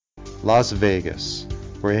Las Vegas,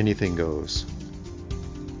 where anything goes.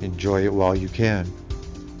 Enjoy it while you can.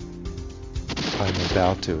 I'm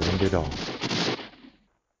about to end it all.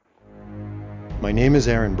 My name is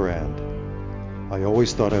Aaron Brand. I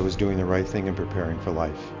always thought I was doing the right thing and preparing for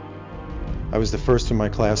life. I was the first in my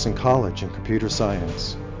class in college in computer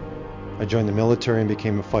science. I joined the military and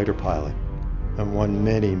became a fighter pilot, and won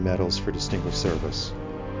many medals for distinguished service.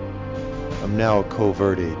 I'm now a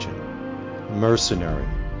covert agent, mercenary,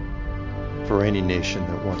 for any nation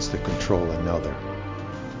that wants to control another.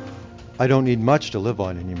 I don't need much to live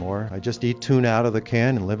on anymore. I just eat tuna out of the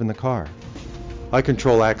can and live in the car. I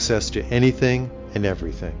control access to anything and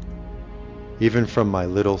everything, even from my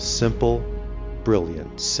little simple,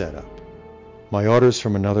 brilliant setup. My orders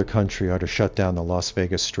from another country are to shut down the Las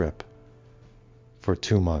Vegas Strip for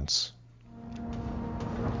 2 months.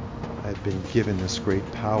 I've been given this great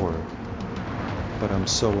power, but I'm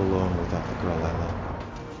so alone without the girl I love.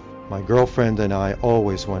 My girlfriend and I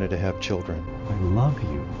always wanted to have children. I love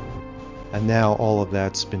you. And now all of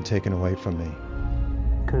that's been taken away from me.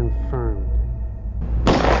 Confirmed.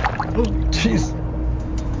 Oh, jeez.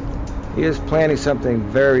 He is planning something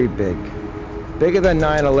very big. Bigger than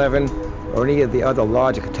 9/11 or any of the other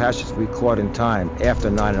larger catastrophes we caught in time after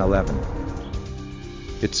 9/11.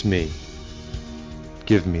 It's me.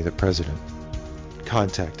 Give me the president.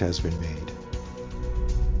 Contact has been made.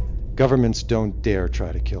 Governments don't dare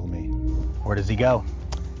try to kill me. Where does he go?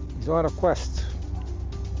 He's on a quest.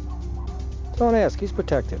 Don't ask, he's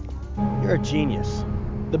protected. You're a genius.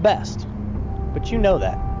 The best. But you know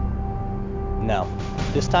that. No.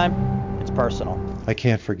 This time, it's personal. I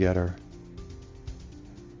can't forget her,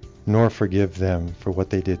 nor forgive them for what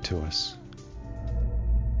they did to us.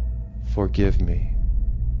 Forgive me.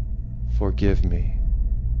 Forgive me.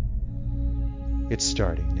 It's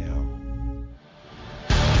starting now.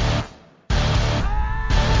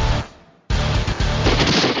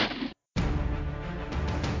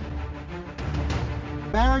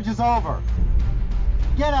 Marriage is over.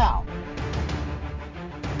 Get out.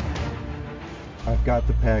 I've got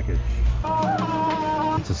the package.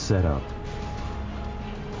 It's a setup.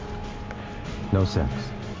 No sex.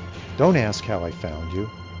 Don't ask how I found you.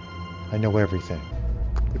 I know everything.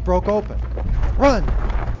 It broke open. Run!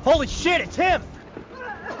 Holy shit, it's him!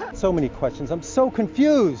 So many questions. I'm so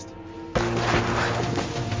confused. I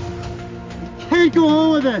can't go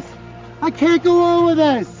on with this. I can't go on with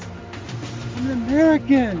this. I'm an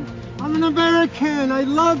American. I'm an American. I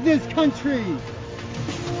love this country.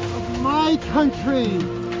 Of my country.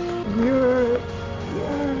 You're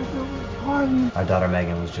the one. Our daughter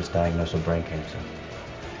Megan was just diagnosed with brain cancer.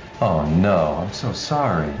 Oh no, I'm so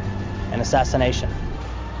sorry. An assassination.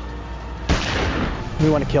 We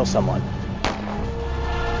want to kill someone.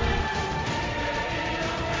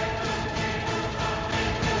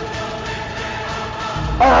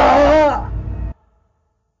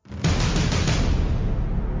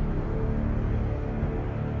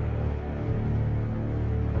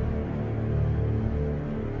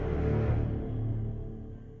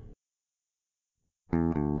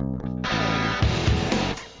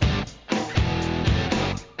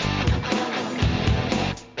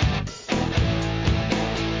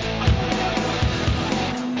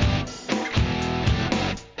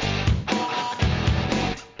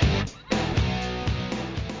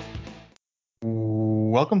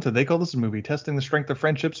 Welcome to They Call This a Movie, testing the strength of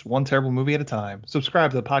friendships one terrible movie at a time.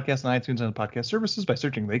 Subscribe to the podcast on iTunes and podcast services by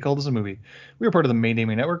searching They Call This a Movie. We are part of the Main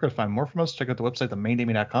Damie Network. To find more from us, check out the website,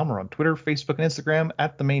 themaindamie.com, or on Twitter, Facebook, and Instagram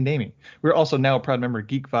at The Main Damie. We're also now a proud member of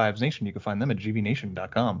Geek Vibes Nation. You can find them at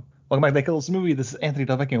gvnation.com. Welcome back to They Call This a Movie. This is Anthony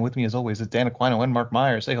Delvecchio, and with me as always is Dan Aquino and Mark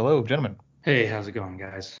Myers. Say hello, gentlemen. Hey, how's it going,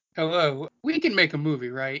 guys? Hello. We can make a movie,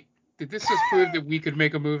 right? Did this just prove that we could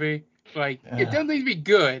make a movie? Like, it doesn't need to be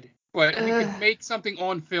good, but we could make something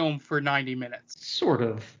on film for 90 minutes. Sort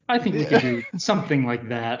of. I think we could do something like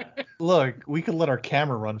that. Look, we could let our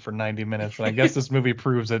camera run for 90 minutes, and I guess this movie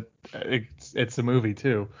proves that it's a movie,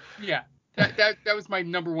 too. Yeah, that was my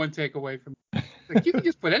number one takeaway from it. Like, you can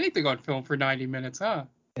just put anything on film for 90 minutes, huh?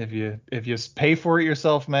 If you pay for it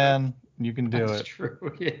yourself, man, you can do That's it.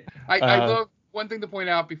 true, yeah. I love one thing to point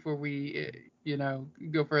out before we,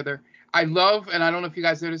 go further. I love, and I don't know if you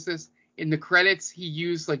guys noticed this, in the credits, he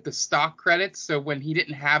used like the stock credits. So when he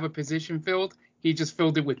didn't have a position filled, he just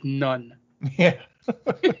filled it with none. Yeah.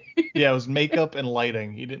 Yeah, it was makeup and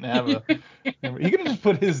lighting. He didn't have a. He could have just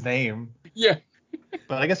put his name. Yeah.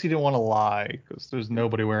 But I guess he didn't want to lie because there's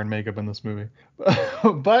nobody wearing makeup in this movie.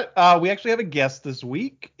 But we actually have a guest this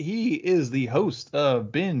week. He is the host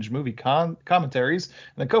of Binge Movie Commentaries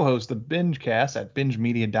and the co-host of Bingecast at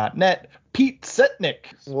BingeMedia.net, Pete Setnick.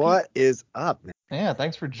 What is up, man? Yeah,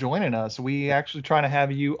 thanks for joining us. We actually trying to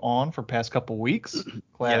have you on for past couple weeks.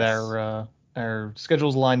 Glad Yes. our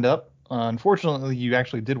schedules lined up. Unfortunately, you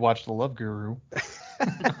actually did watch The Love Guru.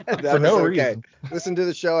 For no okay. reason. Listen to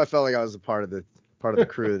the show. I felt like I was a part of the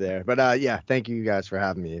crew there. But yeah, thank you guys for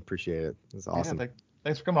having me. Appreciate it. It's awesome. Yeah,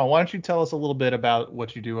 thanks for coming on. Why don't you tell us a little bit about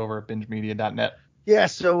what you do over at BingeMedia.net? Yeah,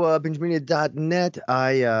 so BingeMedia.net,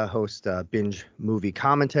 I host Binge Movie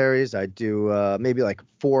Commentaries. I do maybe like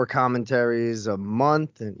 4 commentaries a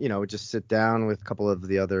month, and just sit down with a couple of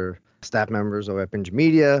the other staff members over at Binge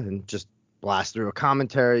Media and just blast through a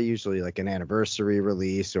commentary, usually like an anniversary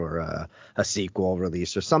release or a sequel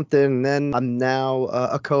release or something. And then I'm now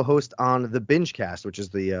a co-host on the Bingecast, which is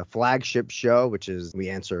the flagship show, which is we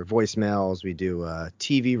answer voicemails, we do a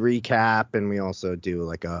TV recap, and we also do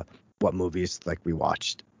like what movies like we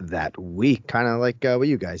watched that week, kind of like what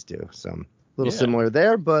you guys do. So a little similar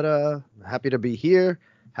there, but happy to be here.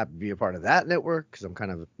 Happy to be a part of that network because I'm kind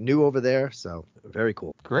of new over there. So very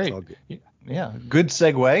cool. Great. Yeah, good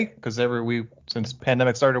segue because since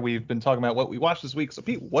pandemic started, we've been talking about what we watched this week. So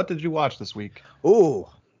Pete, what did you watch this week?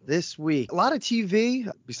 Oh, this week, a lot of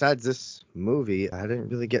TV. Besides this movie, I didn't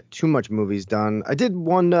really get too much movies done. I did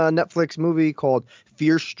one Netflix movie called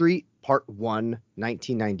Fear Street Part 1,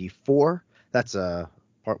 1994. That's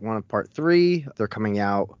Part 1 of Part 3. They're coming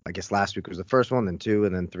out, I guess last week was the first one, then 2,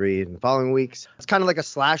 and then 3 in the following weeks. It's kind of like a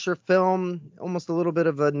slasher film, almost a little bit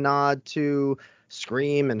of a nod to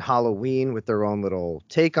Scream and Halloween with their own little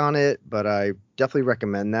take on it, but I definitely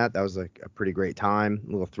recommend that. That was like a pretty great time,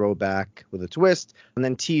 a little throwback with a twist. And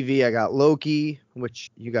then TV, I got Loki,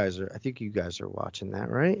 which I think you guys are watching that,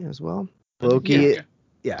 right, as well? Loki.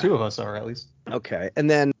 Yeah. 2 of us are at least. Okay. And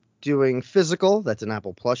then doing Physical, that's an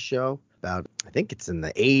Apple Plus show about, I think it's in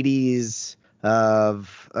the 80s,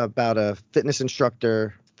 about a fitness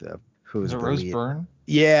instructor who's the Rose Byrne?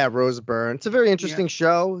 Yeah, Rose Byrne. It's a very interesting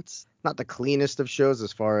show. It's not the cleanest of shows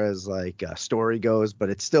as far as like story goes, but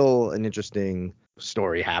it's still an interesting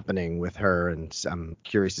story happening with her, and I'm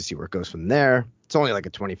curious to see where it goes from there. It's only like a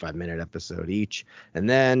 25-minute episode each. And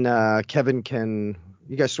then Kevin can,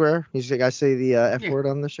 you guys swear? You guys say the F word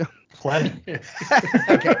on the show? Plenty.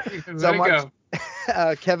 Okay. Let it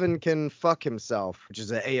go. Kevin Can Fuck Himself, which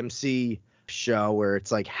is an AMC show where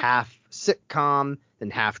it's like half sitcom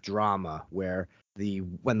and half drama, where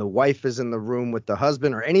when the wife is in the room with the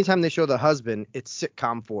husband, or anytime they show the husband, it's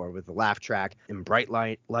sitcom 4 with the laugh track and bright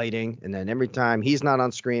lighting, and then every time he's not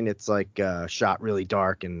on screen, it's like shot really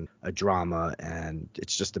dark and a drama, and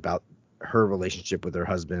it's just about her relationship with her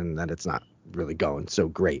husband, that it's not really going so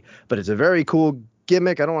great, but it's a very cool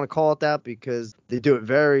gimmick. I don't want to call it that because they do it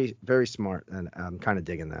very, very smart, and I'm kind of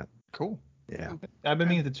digging that. Cool. Yeah, I've been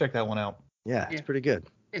meaning to check that one out. Yeah, it's pretty good.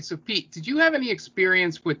 Yeah, so Pete, did you have any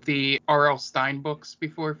experience with the R.L. Stine books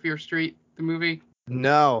before Fear Street, the movie?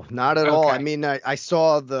 No, not at all. I mean, I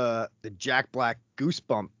saw the Jack Black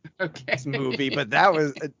Goosebump movie, but that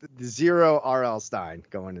was zero R.L. Stine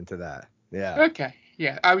going into that. Yeah. Okay.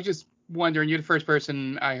 Yeah, I was just wondering. You're the first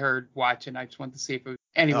person I heard watch, and I just wanted to see if it was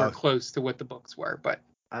anywhere close to what the books were. But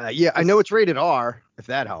yeah, I know it's rated R, if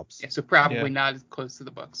that helps. Yeah, so probably not as close to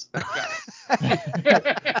the books.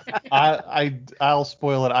 I'll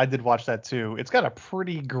spoil it. I did watch that too. It's got a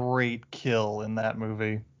pretty great kill in that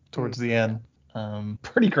movie towards the end.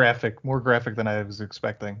 Pretty graphic, more graphic than I was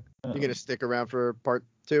expecting. You gonna stick around for part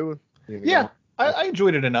 2? Yeah, I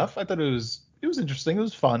enjoyed it enough. I thought it was interesting. It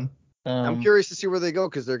was fun. I'm curious to see where they go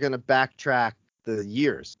because they're gonna backtrack the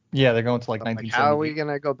years. Yeah, they're going to like 1970. How are we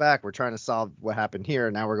gonna go back? We're trying to solve what happened here,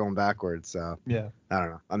 and now we're going backwards. So yeah, I don't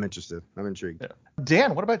know. I'm interested. I'm intrigued. Yeah.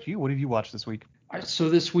 Dan, what about you? What have you watched this week? So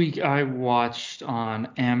this week I watched on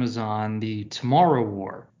Amazon the Tomorrow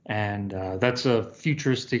War, and that's a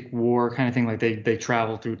futuristic war kind of thing. Like they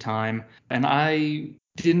travel through time, and I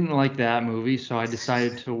didn't like that movie, so I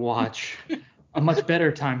decided to watch a much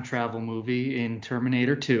better time travel movie in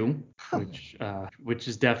Terminator 2, which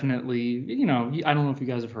is definitely, I don't know if you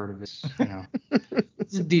guys have heard of it.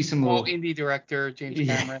 It's a decent little indie director, James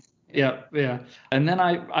Cameron. Yeah. And then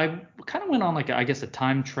I kind of went on a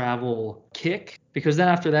time travel kick, because then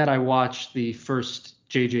after that I watched the first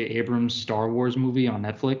J.J. Abrams Star Wars movie on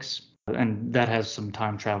Netflix, and that has some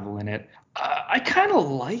time travel in it. I kind of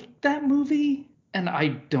liked that movie. And I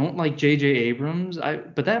don't like J.J. Abrams,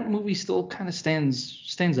 but that movie still kind of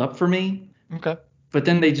stands up for me. Okay. But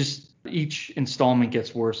then each installment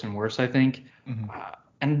gets worse and worse, I think. Mm-hmm.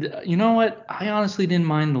 And you know what? I honestly didn't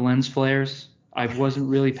mind the lens flares. I wasn't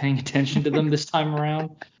really paying attention to them this time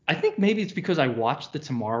around. I think maybe it's because I watched the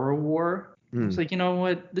Tomorrow War. I was like, you know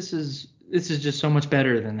what? This is just so much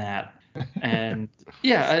better than that. And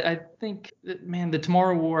yeah, I think that, man, the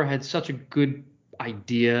Tomorrow War had such a good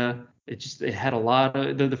idea. It had a lot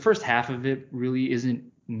of the first half of it really isn't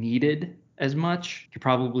needed as much. You could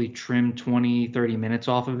probably trim 20, 30 minutes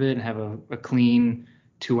off of it and have a clean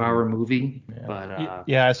 2-hour movie. Yeah. But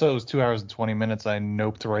yeah, I saw it was 2 hours and 20 minutes. I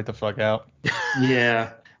noped right the fuck out.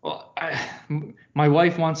 yeah. Well, my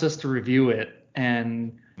wife wants us to review it,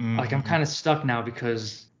 and like I'm kind of stuck now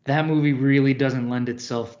because that movie really doesn't lend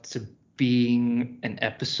itself to being an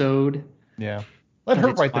episode. Yeah. Let her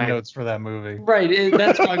It's write the my- notes for that movie. Right,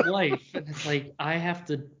 that's my wife, and it's like I have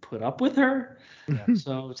to put up with her. Yeah.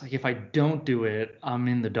 So it's like if I don't do it, I'm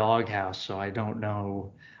in the doghouse. So I don't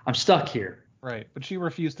know. I'm stuck here. Right, but she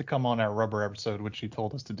refused to come on our rubber episode, which she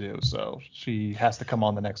told us to do. So she has to come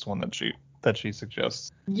on the next one that she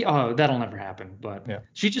suggests. Yeah, that'll never happen. But Yeah.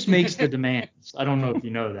 she just makes the demands. I don't know if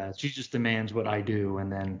you know that. She just demands what I do,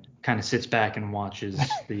 and then kind of sits back and watches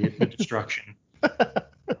the destruction.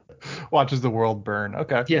 Watches the world burn.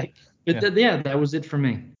 Okay. Yeah, but that was it for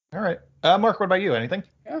me. All right. Mark, what about you? Anything?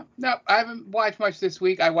 Yeah. No, I haven't watched much this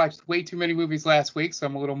week. I watched way too many movies last week, so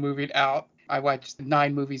I'm a little moved out. I watched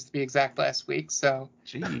 9 movies to be exact last week, so.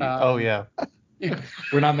 Gee. Oh yeah.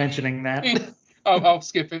 We're not mentioning that. I'll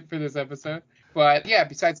skip it for this episode. But yeah,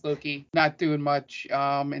 besides Loki, not doing much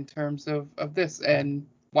in terms of this and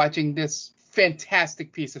watching this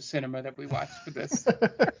fantastic piece of cinema that we watched for this.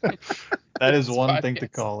 That is This one thing to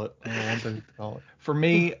podcast. call it. One thing to call it. For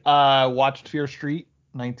me, watched Fear Street,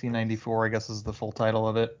 1994, I guess is the full title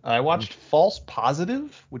of it. I watched False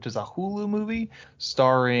Positive, which is a Hulu movie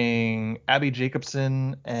starring Abby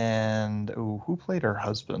Jacobson and who played her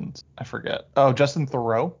husband? I forget. Oh, Justin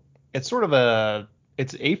Theroux. It's sort of from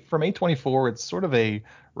A24. It's sort of a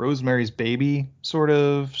Rosemary's Baby sort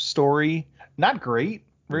of story. Not great,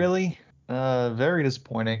 really. Very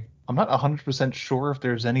disappointing. I'm not 100% sure if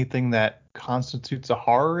there's anything that constitutes a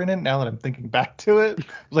horror in it now that I'm thinking back to it.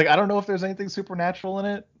 Like, I don't know if there's anything supernatural in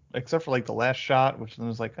it, except for like the last shot, which then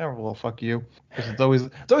was like, oh, well, fuck you. Because it's always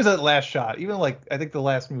that last shot. Even like, I think the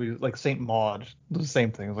last movie, like Saint Maud, was the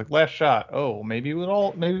same thing. It was like, last shot. Oh, maybe it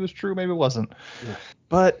was true, maybe it wasn't. Yeah.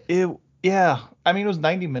 But I mean, it was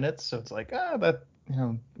 90 minutes, so it's like, that,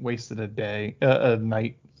 wasted a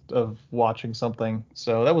night of watching something.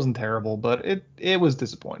 So that wasn't terrible, but it was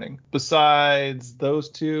disappointing. Besides those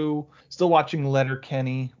two, still watching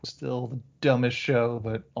Letterkenny, still the dumbest show,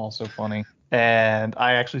 but also funny. And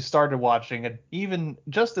I actually started watching an even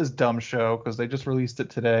just as dumb show because they just released it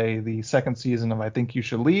today, the second season of I Think You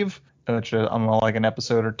Should Leave, which I'm like an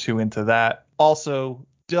episode or two into that. Also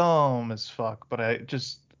dumb as fuck, but it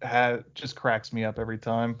just cracks me up every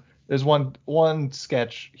time. There's one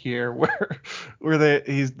sketch here where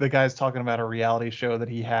the guy's talking about a reality show that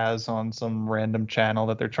he has on some random channel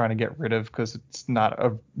that they're trying to get rid of because it's not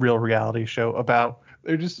a real reality show about.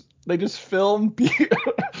 They just film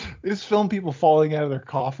people falling out of their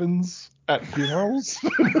coffins at funerals.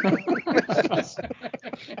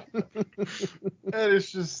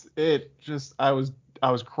 And I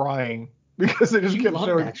was crying because they just You kept love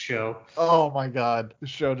showing that show. Oh my god, the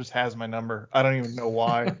show just has my number. I don't even know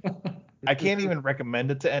why. I can't even recommend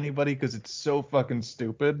it to anybody because it's so fucking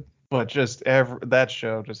stupid. But just that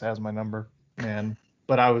show just has my number, man.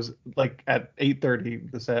 But I was like at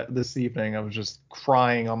 8:30 this evening, I was just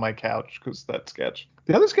crying on my couch because that sketch.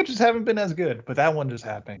 The other sketches haven't been as good, but that one just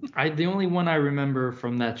happened. The only one I remember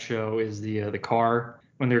from that show is the car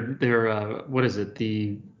when they're what is it,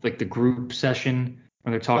 the group session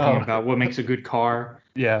when they're talking about what makes a good car.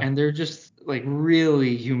 Yeah. And they're just like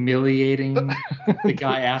really humiliating the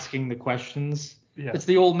guy asking the questions. Yeah. It's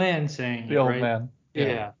the old man saying The it, old right? man.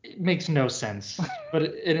 Yeah. It makes no sense. But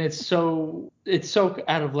it's so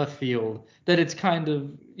out of left field that it's kind of,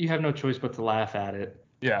 you have no choice but to laugh at it.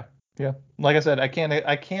 Yeah. Yeah. Like I said, I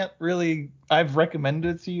can't really, I've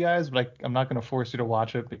recommended it to you guys, but I'm not going to force you to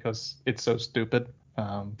watch it because it's so stupid.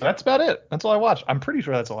 But that's about it. That's all I watched. I'm pretty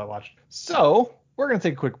sure that's all I watched. So we're going to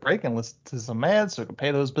take a quick break and listen to some ads so we can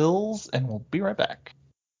pay those bills, and we'll be right back.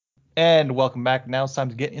 And welcome back. Now it's time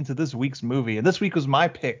to get into this week's movie. And this week was my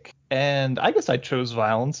pick. And I guess I chose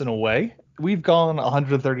violence in a way. We've gone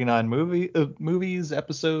 139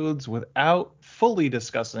 episodes without fully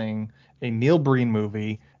discussing a Neil Breen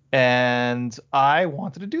movie. And I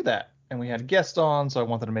wanted to do that. And we had a guest on, so I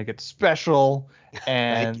wanted to make it special.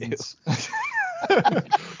 And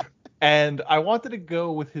and I wanted to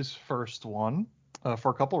go with his first one.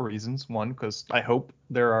 for a couple of reasons. One, because I hope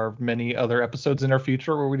there are many other episodes in our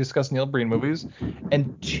future where we discuss Neil Breen movies.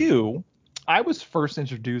 And two, I was first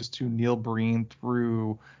introduced to Neil Breen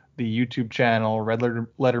through the YouTube channel Red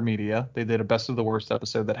Letter Media. They did a Best of the Worst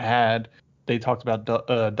episode they talked about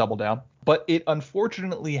Double Down. But it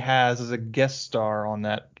unfortunately has as a guest star on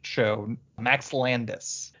that show Max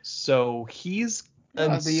Landis. So he's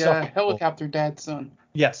the helicopter dad's son.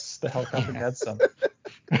 Yes, the helicopter dad's son.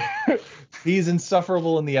 He's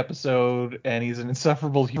insufferable in the episode, and he's an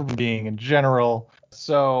insufferable human being in general.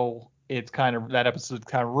 So that episode's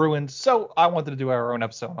kind of ruined. So I wanted to do our own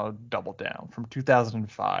episode on Double Down from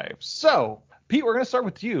 2005. So Pete, we're gonna start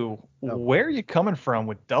with you. Oh. Where are you coming from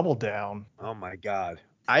with Double Down? Oh my God.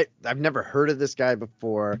 I've never heard of this guy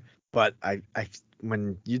before, but I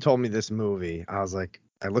when you told me this movie, I was like,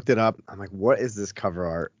 I looked it up. I'm like, what is this cover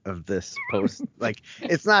art of this post? Like,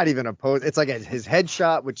 it's not even a post. It's like his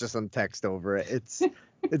headshot with just some text over it.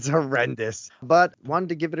 It's horrendous. But wanted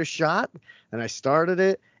to give it a shot, and I started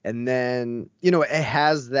it, and then it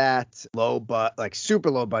has that super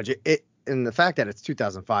low budget. And the fact that it's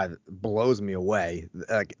 2005 blows me away.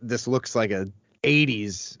 Like, this looks like a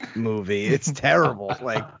 80s movie. It's terrible,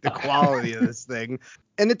 like the quality of this thing.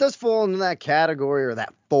 And it does fall into that category or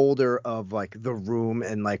that folder of like The Room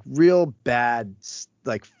and like real bad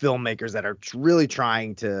like filmmakers that are really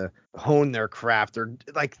trying to hone their craft or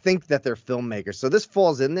like think that they're filmmakers. So this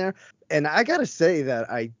falls in there. And I gotta say that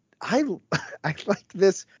I like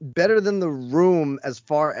this better than The Room as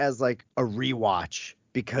far as like a rewatch,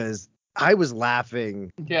 because I was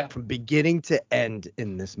laughing from beginning to end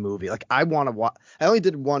in this movie. Like, I want to watch. I only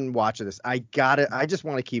did one watch of this. I just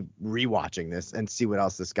want to keep rewatching this and see what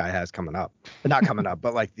else this guy has coming up. Not coming up,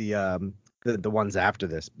 but like the ones after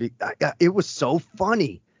this. It was so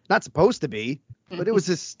funny. Not supposed to be, but it was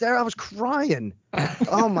hysterical. I was crying.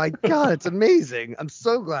 Oh my God, it's amazing. I'm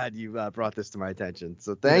so glad you brought this to my attention.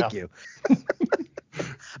 So thank you.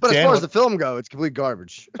 But as far as the film goes, it's complete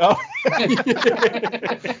garbage. Oh.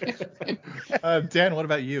 Dan, what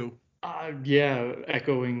about you?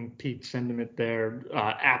 Echoing Pete's sentiment there.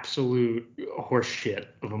 Absolute horseshit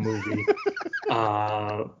of a movie.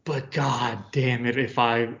 But God damn it, if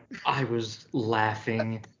I was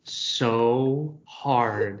laughing so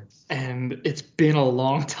hard, and it's been a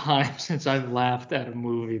long time since I've laughed at a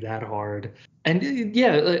movie that hard. And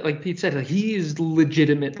like Pete said, he is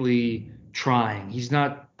legitimately trying. He's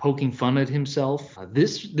not poking fun at himself.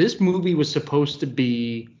 This movie was supposed to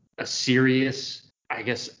be a serious, I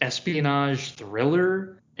guess, espionage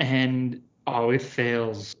thriller, and it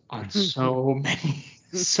fails on so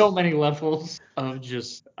many levels of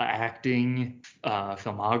just acting,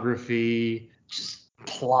 filmography, just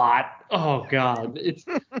plot. Oh God,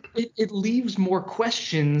 it leaves more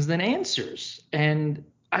questions than answers. And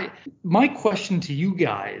my question to you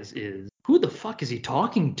guys is, who the fuck is he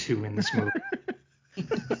talking to in this movie?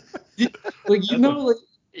 Like,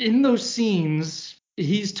 in those scenes,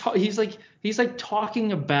 he's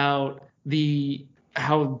talking about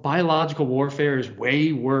how biological warfare is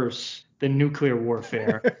way worse than nuclear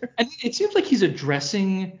warfare. And it seems like he's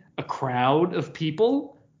addressing a crowd of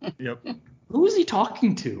people. Yep. Who is he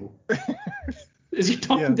talking to? Is he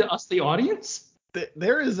talking to us, the audience?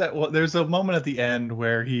 There's a moment at the end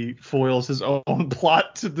where he foils his own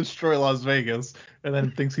plot to destroy Las Vegas and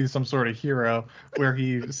then thinks he's some sort of hero, where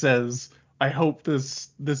he says, I hope this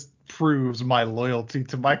proves my loyalty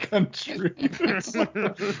to my country.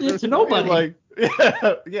 To nobody.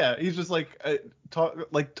 He's just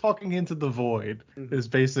talking into the void is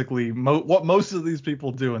basically what most of these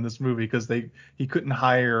people do in this movie, because he couldn't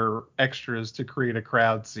hire extras to create a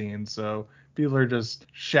crowd scene, so people are just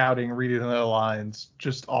shouting, reading their lines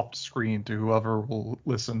just off screen to whoever will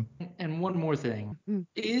listen. And one more thing.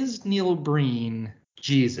 Is Neil Breen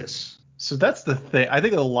Jesus? So that's the thing. I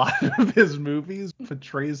think a lot of his movies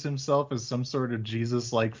portrays himself as some sort of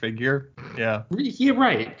Jesus-like figure. Yeah. Yeah,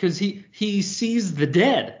 right. Because he sees the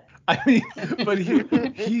dead. I mean, but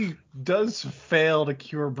he does fail to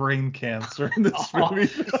cure brain cancer in this movie.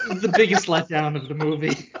 The biggest letdown of the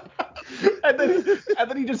movie. And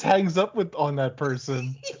then he just hangs up on that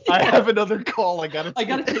person. Yeah. I have another call. I gotta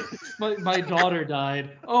take my daughter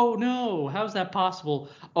died. Oh no, how's that possible?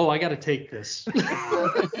 Oh, I gotta take this.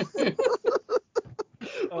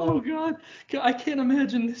 Oh God, I can't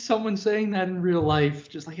imagine someone saying that in real life.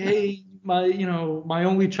 Just like, hey, my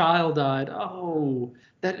only child died. Oh,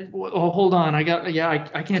 hold on, I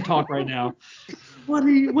can't talk right now. What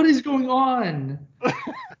is going on?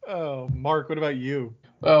 Oh, Mark, what about you?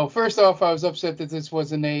 Well, first off, I was upset that this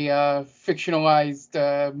wasn't a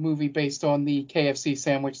fictionalized movie based on the KFC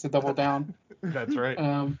sandwich, The Double Down. That's right.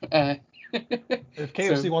 If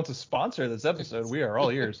KFC wants to sponsor this episode, we are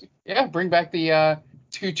all ears. Yeah, bring back the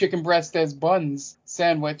 2 chicken breast as buns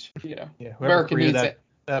sandwich. You know, Yeah, whoever America created needs it.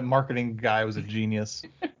 that marketing guy was a genius.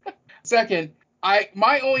 Second,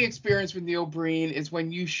 my only experience with Neil Breen is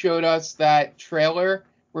when you showed us that trailer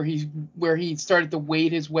where he started to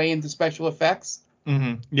wade his way into special effects.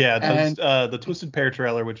 Mm-hmm. Yeah, And the Twisted Pair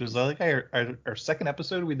trailer, which was like our second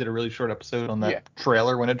episode. We did a really short episode on that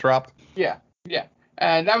trailer when it dropped. yeah,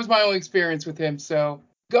 and that was my only experience with him. So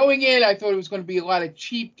going in, I thought it was going to be a lot of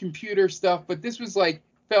cheap computer stuff, but this was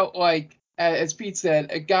felt like, as Pete said,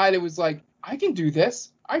 a guy that was like, I can do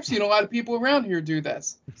this. I've seen a lot of people around here do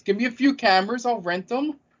this. Just give me a few cameras, I'll rent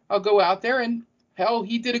them, I'll go out there, and hell,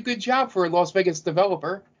 he did a good job for a Las Vegas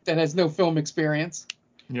developer that has no film experience.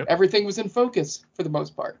 Yep. Everything was in focus for the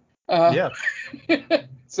most part. Yeah.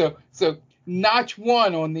 So notch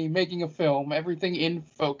 1 on the making a film, everything in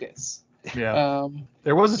focus. Yeah.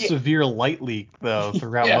 There was a severe light leak though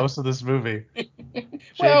throughout most of this movie.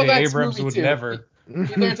 Well, J.J. that's Abrams movie would 2. never.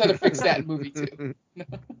 He learns how to fix that in movie 2.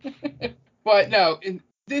 But no, in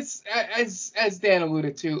this, as Dan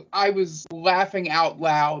alluded to, I was laughing out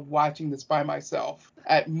loud watching this by myself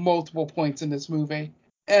at multiple points in this movie.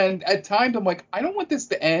 And at times I'm like, I don't want this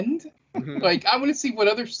to end. Like, I want to see what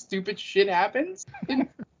other stupid shit happens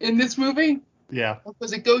in this movie. Yeah.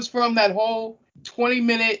 Because it goes from that whole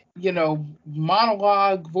 20-minute,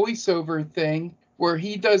 monologue voiceover thing where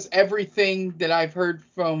he does everything that I've heard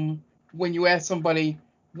from when you ask somebody,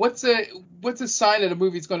 what's a sign that a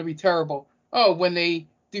movie's going to be terrible? Oh, when they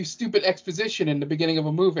do stupid exposition in the beginning of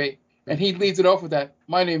a movie. And he leads it off with that,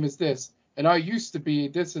 my name is this, and I used to be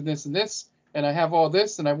this and this and this, and I have all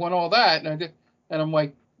this, and I want all that, and I'm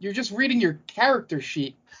like, you're just reading your character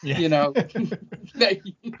sheet, that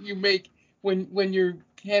you make when you're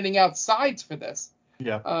handing out sides for this.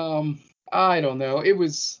 Yeah. I don't know. It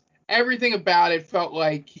was, everything about it felt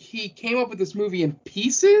like he came up with this movie in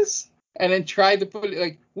pieces and then tried to put it,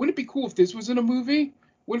 like, wouldn't it be cool if this was in a movie?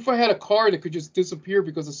 What if I had a car that could just disappear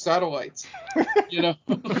because of satellites? That'd be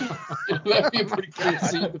a pretty cool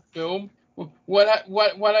scene to film. What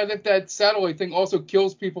if that satellite thing also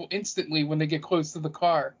kills people instantly when they get close to the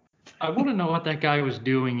car? I want to know what that guy was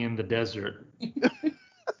doing in the desert.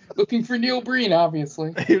 Looking for Neil Breen,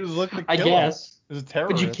 obviously. He was looking to kill him. I guess. He was a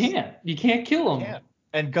terrorist. But you can't kill him.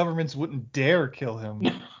 And governments wouldn't dare kill him.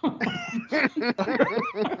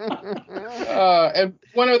 And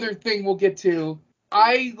one other thing we'll get to.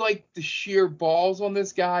 I like the sheer balls on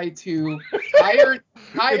this guy to hire It's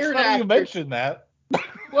an funny actor. you mentioned that.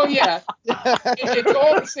 Well, yeah, it's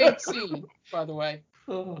all the same scene, by the way.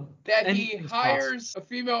 That he hires a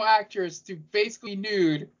female actress to basically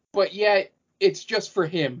nude, but yet it's just for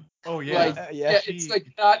him. Oh yeah, it's like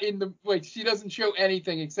not in the, like, she doesn't show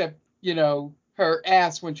anything except her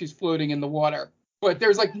ass when she's floating in the water. But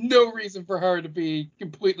there's like no reason for her to be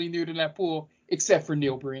completely nude in that pool except for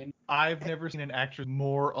Neil Breen. I've never seen an actress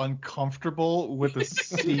more uncomfortable with a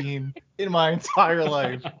scene in my entire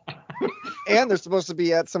life. And they're supposed to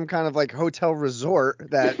be at some kind of like hotel resort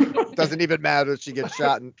that doesn't even matter if she gets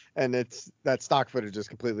shot, and it's that stock footage is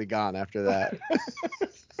completely gone after that.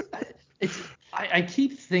 I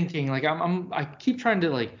keep thinking, like, I keep trying to,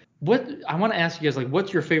 like, what I want to ask you guys, like,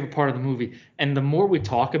 what's your favorite part of the movie? And the more we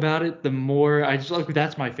talk about it, the more I just like,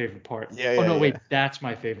 that's my favorite part. Wait, that's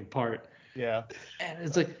my favorite part. Yeah. And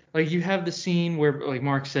it's like you have the scene where, like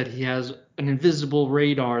Mark said, he has an invisible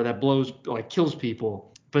radar that kills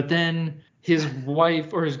people, but then his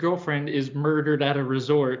wife or his girlfriend is murdered at a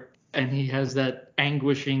resort, and he has that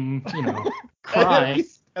anguishing, cry.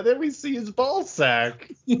 And then we see his ball sack.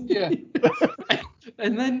 Yeah.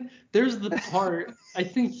 And then there's the part, I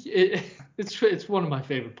think it's one of my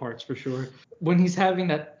favorite parts for sure, when he's having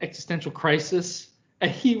that existential crisis and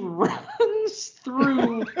he runs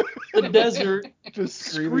through the desert just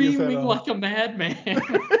screaming like a madman.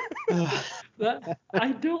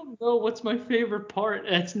 I don't know what's my favorite part.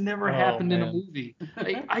 It's never happened in a movie.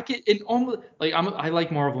 I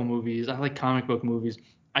like Marvel movies. I like comic book movies.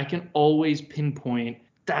 I can always pinpoint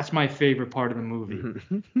that's my favorite part of the movie.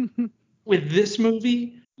 With this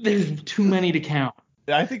movie, there's too many to count.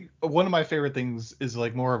 I think one of my favorite things is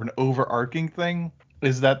like more of an overarching thing,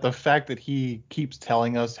 is that the fact that he keeps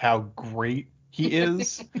telling us how great he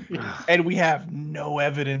is, and we have no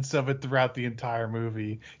evidence of it throughout the entire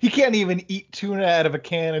movie. He can't even eat tuna out of a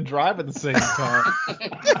can and drive at the same time.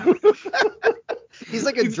 He's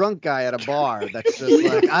like a drunk guy at a bar that's just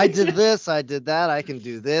like, I did this, I did that, I can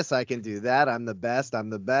do this, I can do that, I'm the best,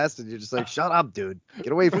 and you're just like, shut up, dude,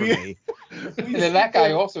 get away from me. And then that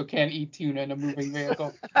guy also can't eat tuna in a moving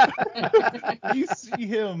vehicle. You see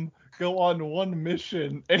him go on one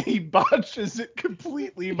mission and he botches it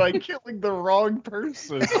completely by killing the wrong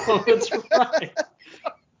person. Oh, that's right.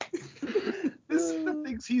 This is the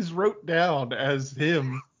things he's wrote down as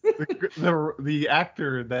him, the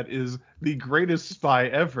actor that is the greatest spy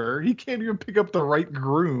ever. He can't even pick up the right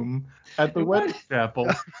groom at the wedding chapel.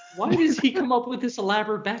 Why does he come up with this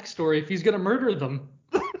elaborate backstory if he's gonna murder them?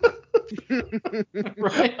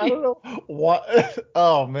 Right? I don't know what.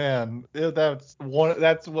 Oh man, that's one.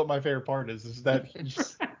 That's what my favorite part is that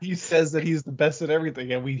he says that he's the best at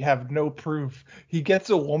everything, and we have no proof. He gets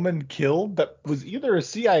a woman killed that was either a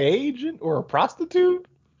CIA agent or a prostitute.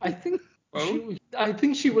 I think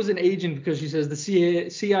she was an agent because she says the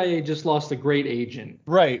CIA just lost a great agent.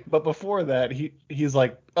 Right, but before that, he's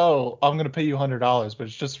like, "Oh, I'm gonna pay you $100, but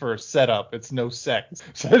it's just for a setup. It's no sex."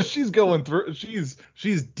 So she's going through. She's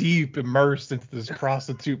deep immersed into this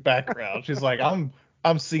prostitute background. She's like,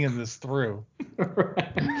 "I'm seeing this through."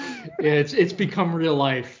 Right. Yeah, it's become real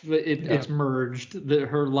life. It's merged.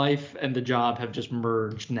 Her life and the job have just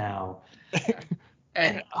merged now.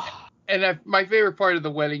 And my favorite part of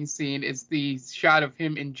the wedding scene is the shot of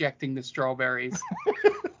him injecting the strawberries.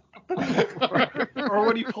 Or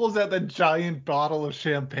when he pulls out that giant bottle of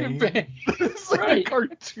champagne. It's like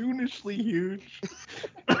cartoonishly huge.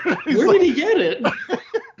 Where did he get it?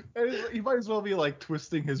 He might as well be like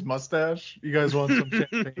twisting his mustache. You guys want some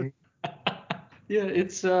champagne? Yeah,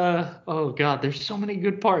 it's oh god, there's so many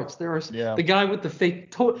good parts. There are the guy with the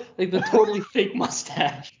fake, the totally fake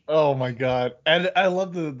mustache. Oh my god, and I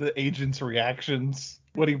love the agent's reactions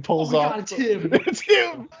when he pulls off. God, it's him. It's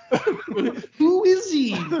him. Who is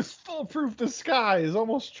he? This foolproof disguise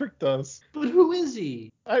almost tricked us. But who is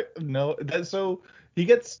he? I know that. So he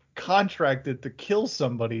gets contracted to kill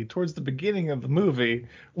somebody towards the beginning of the movie.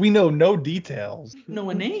 We know no details. Know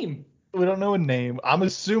a name. We don't know a name. I'm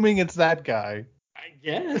assuming it's that guy. I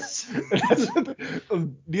guess.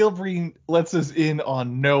 Neil Breen lets us in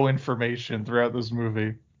on no information throughout this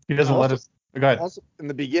movie. He doesn't let us. Go ahead. Also, in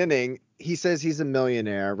the beginning, he says he's a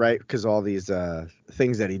millionaire, right? Because all these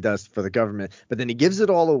things that he does for the government. But then he gives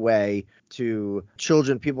it all away to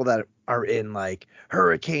children, people that are in like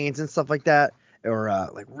hurricanes and stuff like that, or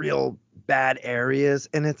like real bad areas.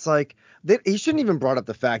 And it's like, he shouldn't even brought up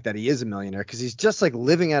the fact that he is a millionaire, because he's just like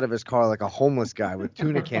living out of his car like a homeless guy with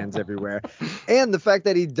tuna cans everywhere. And the fact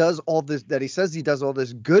that he does all this, that he says he does all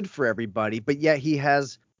this good for everybody, but yet he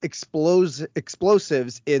has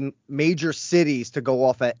explosives in major cities to go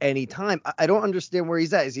off at any time. I don't understand where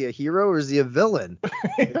he's at. Is he a hero or is he a villain?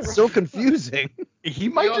 It's so confusing. He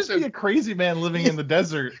might just be a crazy man living in the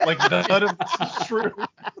desert. Like, none of this is true.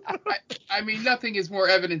 I mean, nothing is more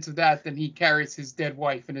evidence of that than he carries his dead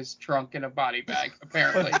wife in his trunk in a body bag,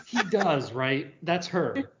 apparently. He does, right? That's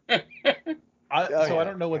her. I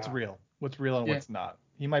don't know what's real and what's not.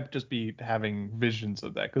 He might just be having visions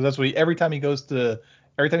of that, because that's what every time he goes to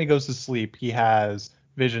sleep, he has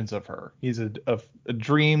visions of her. He's a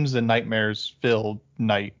dreams and nightmares filled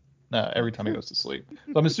night every time he goes to sleep.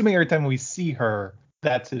 So I'm assuming every time we see her,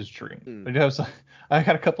 that's his dream. I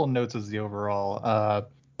got a couple of notes as the overall.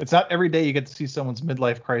 It's not every day you get to see someone's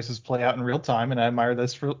midlife crisis play out in real time, and I admire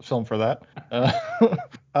this film for that.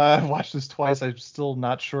 I've watched this twice. I'm still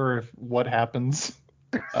not sure what happens.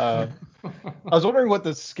 I was wondering what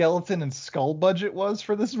the skeleton and skull budget was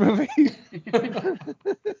for this movie.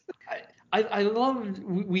 I love,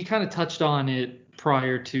 we kind of touched on it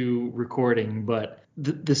prior to recording, but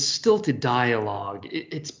the stilted dialogue,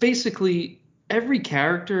 it's basically every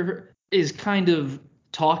character is kind of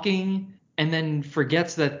talking and then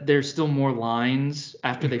forgets that there's still more lines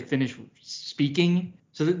after they finish speaking.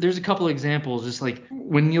 So there's a couple examples, just like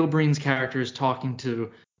when Neil Breen's character is talking to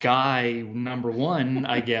guy number one,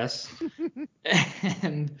 I guess,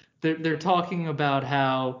 and they're talking about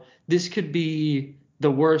how this could be the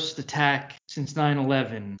worst attack since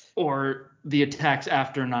 9/11, or the attacks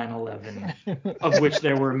after 9/11, of which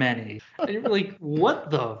there were many. And you're like, what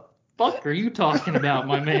the fuck are you talking about,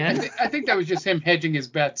 my man? I think that was just him hedging his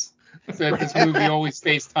bets, so that this movie always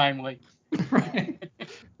stays timely. Right.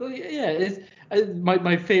 Well, yeah.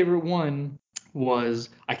 My favorite one was,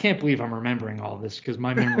 I can't believe I'm remembering all this because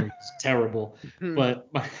my memory is terrible. But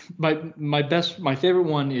my favorite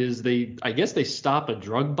one is I guess they stop a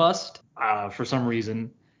drug bust for some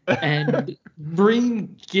reason, and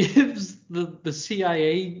Breen gives the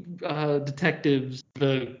CIA detectives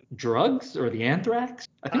the drugs or the anthrax.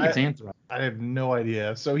 I think it's anthrax. I have no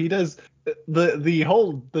idea. So he does the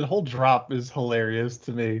whole drop is hilarious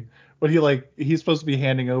to me. But he's supposed to be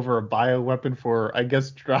handing over a bioweapon for, I guess,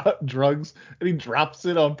 drugs, and he drops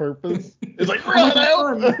it on purpose. It's like, run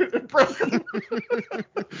out!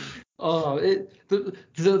 Oh,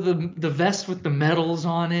 the vest with the medals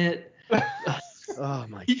on it. Oh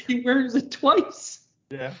my He wears it twice.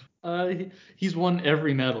 Yeah. He's won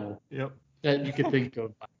every medal Yep. that you could think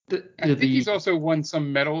of. I think he's also won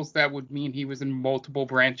some medals that would mean he was in multiple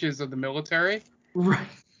branches of the military. Right.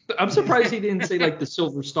 I'm surprised he didn't say like the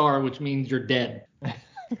Silver Star, which means you're dead.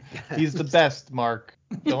 He's the best, Mark.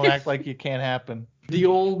 Don't act like it can't happen. The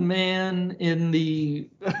old man in the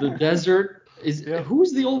desert is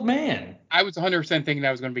who's the old man? I was 100% thinking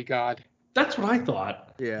that was going to be God. That's what I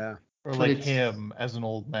thought. Yeah. Or like him as an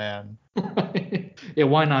old man. Yeah,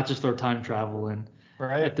 why not just throw time travel in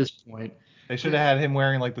Right. at this point? They should have had him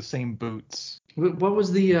wearing like the same boots. What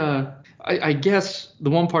was the I guess the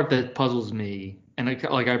one part that puzzles me, and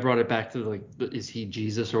I brought it back to like, is he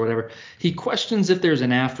Jesus or whatever? He questions if there's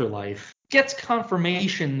an afterlife, gets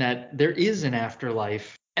confirmation that there is an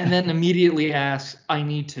afterlife, and then immediately asks, "I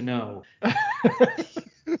need to know."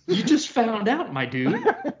 You just found out, my dude.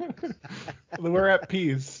 We're at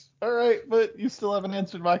peace. All right, but you still haven't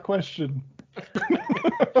answered my question.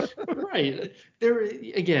 Right. There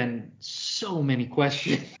again, so many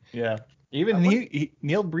questions. Yeah. Even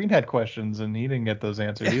Neil Breen had questions, and he didn't get those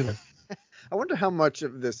answered either. I wonder how much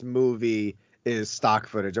of this movie is stock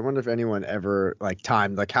footage. I wonder if anyone ever like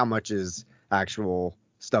timed like how much is actual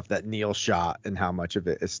stuff that Neil shot and how much of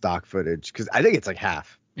it is stock footage, because I think it's like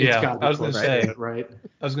half. Yeah, I was gonna say right.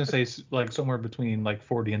 I was gonna say like somewhere between like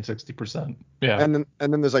 40 and 60%. Yeah. And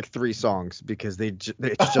then there's like 3 songs because it's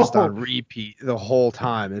just on repeat the whole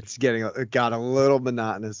time. It got a little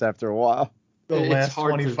monotonous after a while. The last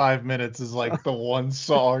 25 minutes is like the one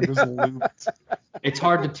song just looped. It's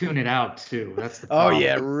hard to tune it out too. That's the problem. Oh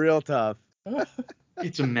yeah, real tough.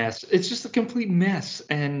 It's a mess. It's just a complete mess.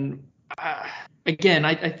 And again,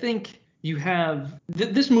 I think you have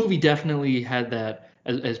this movie definitely had that,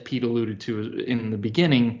 as Pete alluded to in the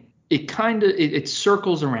beginning. It kind of it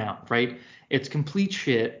circles around, right? It's complete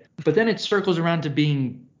shit, but then it circles around to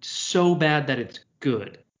being so bad that it's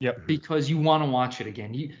good. Yep. Because you want to watch it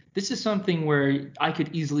again. This is something where I could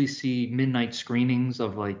easily see midnight screenings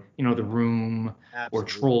of like, The Room. Absolutely. Or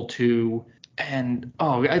Troll 2. And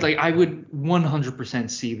I would 100%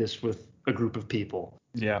 see this with a group of people.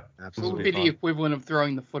 Yeah, absolutely. What would be the equivalent of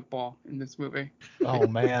throwing the football in this movie? Oh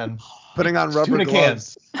man. Putting on rubber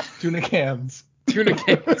gloves. Tuna cans.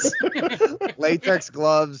 Latex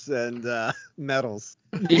gloves and medals.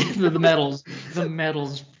 The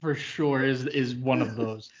medals for sure is one of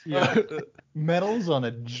those. Yeah. Medals on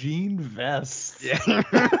a jean vest. Yeah.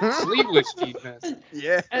 Sleeveless jean vest.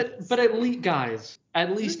 Yeah. But at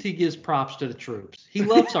least he gives props to the troops. He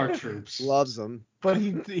loves our troops. Loves them. But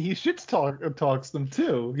he talks them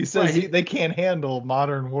too. He says they can't handle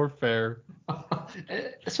modern warfare.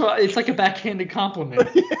 So it's like a backhanded compliment.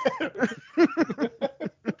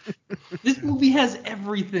 This movie has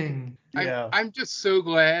everything. Yeah. I'm just so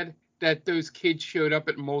glad that those kids showed up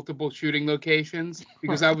at multiple shooting locations,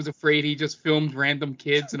 because I was afraid he just filmed random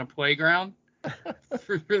kids in a playground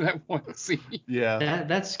for that one scene. Yeah.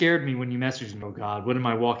 That scared me when you messaged me. Oh God, what am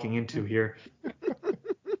I walking into here?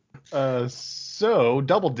 So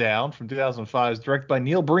Double Down from 2005 is directed by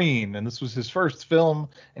Neil Breen, and this was his first film,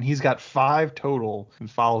 and he's got 5 total, and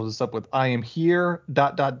follows us up with I Am Here, ...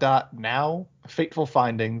 Now, Fateful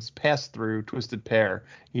Findings, Pass Through, Twisted Pair.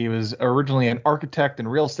 He was originally an architect and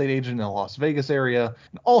real estate agent in the Las Vegas area,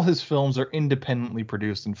 and all his films are independently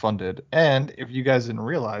produced and funded. And if you guys didn't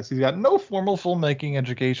realize, he's got no formal filmmaking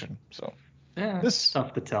education. So this is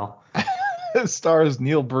tough to tell. It stars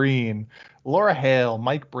Neil Breen, Laura Hale,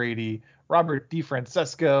 Mike Brady, Robert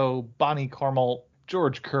DeFrancesco, Bonnie Carmel,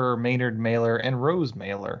 George Kerr, Maynard Mailer, and Rose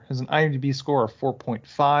Mailer. Has an IMDb score of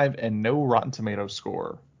 4.5 and no Rotten Tomatoes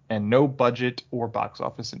score, and no budget or box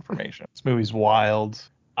office information. This movie's wild.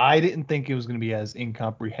 I didn't think it was going to be as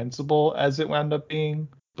incomprehensible as it wound up being,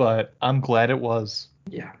 but I'm glad it was.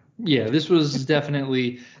 Yeah, this was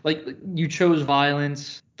definitely, like, you chose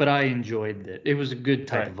violence, but I enjoyed it. It was a good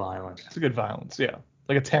type of violence. It's a good violence, yeah.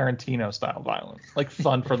 Like a Tarantino style violence, like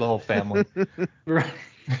fun for the whole family. Right.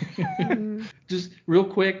 Just real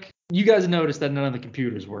quick, you guys noticed that none of the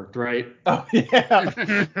computers worked, right? Oh yeah,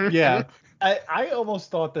 yeah. I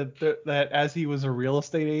almost thought that as he was a real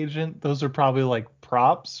estate agent, those are probably like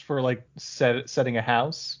props for like setting a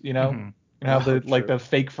house, Mm-hmm. You know, the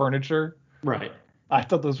fake furniture. Right. I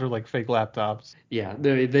thought those were like fake laptops. Yeah,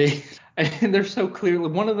 they're so clearly,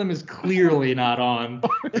 one of them is clearly not on,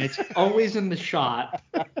 and it's always in the shot.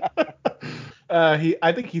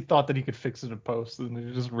 I think he thought that he could fix it in post, and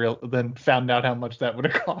he then found out how much that would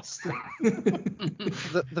have cost.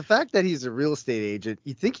 The fact that he's a real estate agent,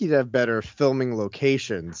 you'd think he'd have better filming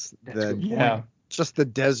locations than. Yeah. just the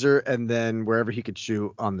desert and then wherever he could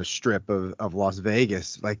shoot on the strip of Las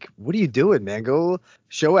Vegas. Like, what are you doing, man? Go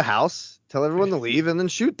show a house, tell everyone to leave, and then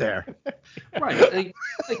shoot there. Right. Like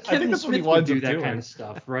Kevin that's what he Smith winds would do up that doing. kind of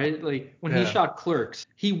stuff, right? Like when he Yeah. shot Clerks,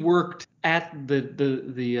 he worked at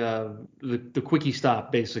the quickie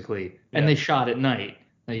stop basically, and Yeah. they shot at night.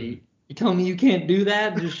 Like, you telling me you can't do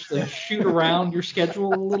that? Just like shoot around your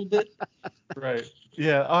schedule a little bit? Right.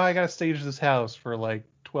 Yeah. Oh, I gotta stage this house for like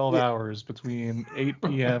 12 hours between 8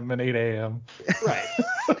 p.m. and 8 a.m. Right.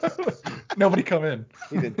 Nobody come in.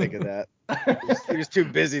 He didn't think of that. He was too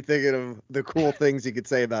busy thinking of the cool things he could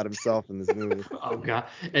say about himself in this movie. Oh god,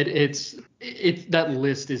 it's that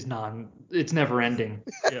list is it's never ending.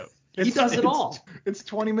 Yeah. He does it all. It's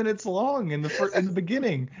 20 minutes long in the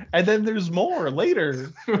beginning, and then there's more later.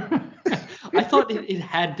 I thought it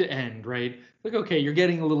had to end, right? Like, okay, you're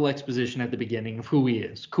getting a little exposition at the beginning of who he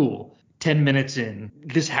is. Cool. 10 minutes in,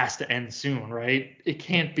 this has to end soon, right? It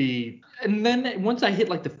can't be. And then once I hit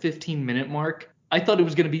like the 15-minute mark, I thought it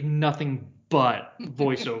was going to be nothing but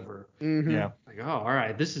voiceover. Yeah. Like, oh, all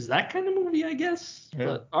right, this is that kind of movie, I guess. Yeah.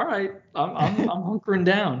 But all right, I'm hunkering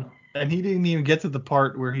down. And he didn't even get to the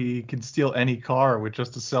part where he can steal any car with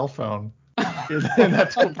just a cell phone. And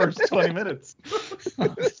that's the first 20 minutes.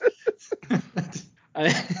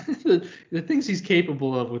 The things he's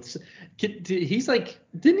capable of with he's like,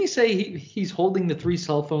 didn't he say he's holding the 3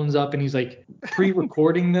 cell phones up and he's like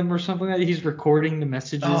pre-recording them or something like that? He's recording the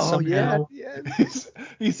messages somehow. Yeah.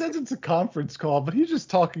 He says it's a conference call, but he's just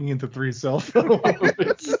talking into 3 cell phones.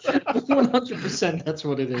 100% that's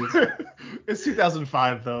what it is. It's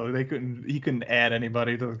 2005 though. He couldn't add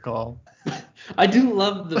anybody to the call. I do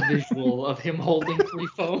love the visual of him holding 3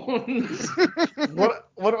 phones.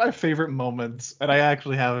 One of my favorite moments, and I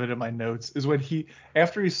actually have it in my notes, is when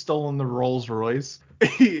after he's stolen the Rolls Royce,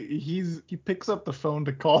 he picks up the phone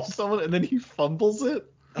to call someone and then he fumbles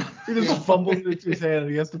it. He just fumbles it into his hand and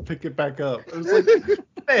he has to pick it back up. It was like,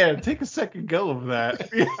 man, take a second go of that.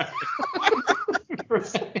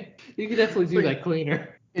 Right. You could definitely do that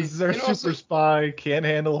cleaner. This is our super spy, can't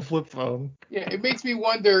handle a flip phone. Yeah, it makes me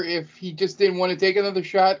wonder if he just didn't want to take another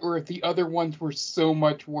shot or if the other ones were so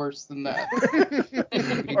much worse than that.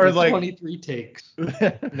 Or like 23 takes.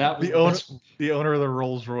 The owner of the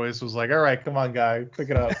Rolls Royce was like, all right, come on, guy, pick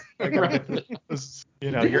it up. I gotta get this,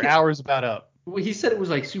 your hour's about up. Well, he said it was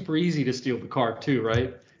like super easy to steal the car too,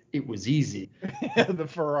 right? It was easy. Yeah, the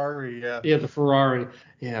Ferrari, yeah. Yeah, the Ferrari.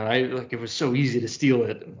 Yeah, it was so easy to steal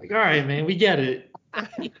it. I'm like, all right, man, we get it.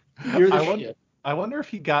 You're the shit. I wonder if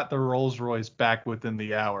he got the Rolls Royce back within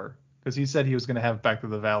the hour, because he said he was going to have it back to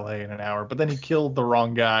the valet in an hour, but then he killed the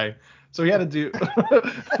wrong guy, so he had to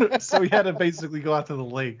basically go out to the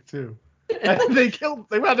lake too. And they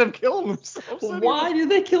wound up killing themselves. Anyway. Why did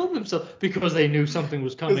they kill themselves? Because they knew something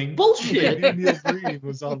was coming. Bullshit. Neil Breen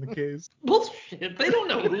was on the case. Bullshit. They don't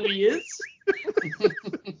know who he is.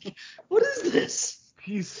 What is this?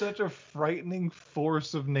 He's such a frightening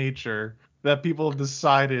force of nature that people have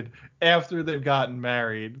decided after they've gotten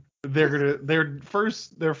married, their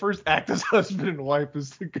first act as husband and wife is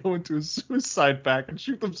to go into a suicide pact and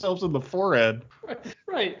shoot themselves in the forehead.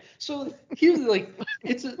 Right. So here's like,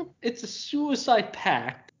 it's a suicide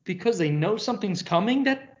pact because they know something's coming.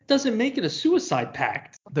 That doesn't make it a suicide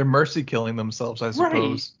pact. They're mercy killing themselves, I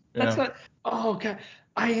suppose. Right. That's not. Oh god,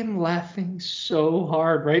 I am laughing so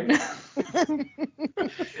hard right now.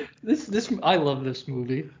 This I love this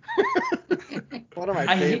movie. One of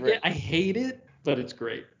my favorite. I hate it, but it's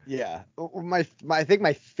great. Yeah, I think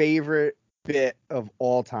my favorite bit of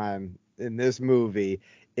all time in this movie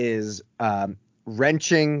is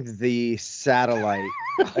wrenching the satellite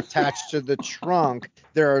attached to the trunk.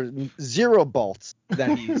 There are 0 bolts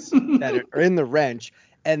that are in the wrench,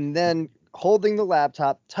 and then holding the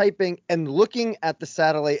laptop, typing, and looking at the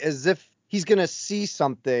satellite as if he's gonna see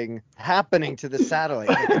something happening to the satellite.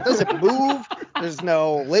 Like, it doesn't move. There's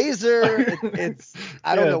no laser.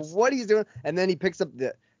 I don't know what he's doing. And then he puts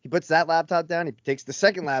that laptop down. He takes the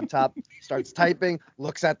second laptop, starts typing,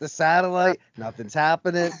 looks at the satellite. Nothing's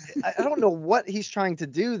happening. I don't know what he's trying to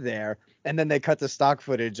do there. And then they cut to stock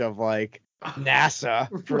footage of like NASA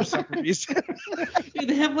for some reason. Yeah,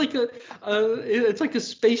 they have like it's like a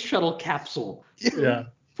space shuttle capsule. Yeah.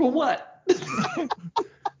 For what? He's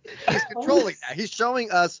controlling that. He's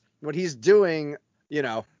showing us what he's doing,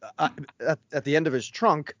 at the end of his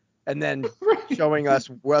trunk, and then showing us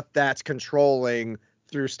what that's controlling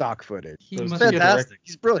through stock footage. He's fantastic.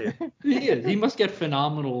 He's brilliant. He is. He must get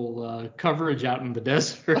phenomenal coverage out in the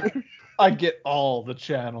desert. I get all the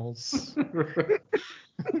channels.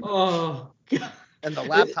 Oh, God. And the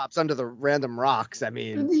laptops under the random rocks. I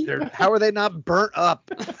mean, how are they not burnt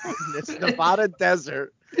up? It's Nevada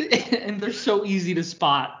desert. And they're so easy to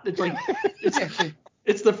spot. It's like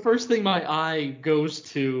it's the first thing my eye goes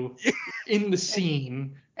to in the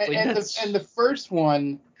scene. And the first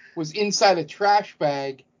one was inside a trash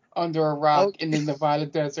bag under a rock in the Nevada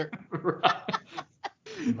desert. Right.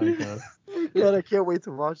 Oh my God. God, I can't wait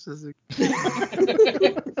to watch this.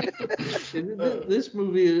 This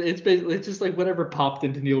movie, it's just like whatever popped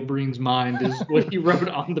into Neil Breen's mind is what he wrote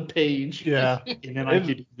on the page. Yeah. And then I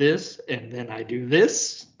could do this, and then I do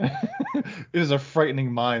this. It is a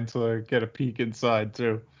frightening mind to get a peek inside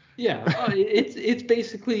too. Yeah, it's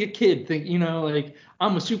basically a kid think, like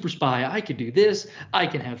I'm a super spy. I could do this. I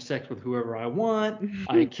can have sex with whoever I want.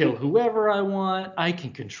 I kill whoever I want. I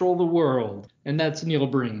can control the world, and that's Neil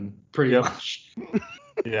Breen pretty much.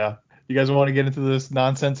 Yeah. You guys want to get into this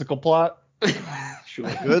nonsensical plot?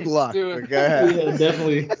 Sure. Good luck. do it. Go ahead. Yeah,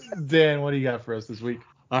 definitely. Dan, what do you got for us this week?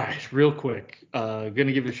 All right, real quick.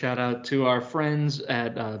 Gonna give a shout out to our friends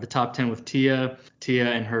at the Top 10 with Tia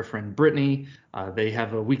and her friend Brittany. They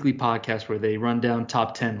have a weekly podcast where they run down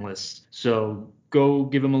top 10 lists. So go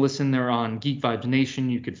give them a listen. They're on Geek Vibes Nation.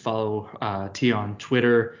 You could follow Tia on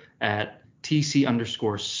Twitter at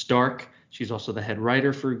TC_Stark. She's also the head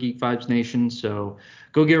writer for Geek Vibes Nation. So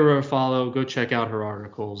go give her a follow. Go check out her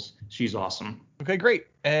articles. She's awesome. Okay, great.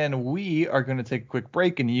 And we are going to take a quick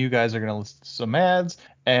break, and you guys are going to listen to some ads,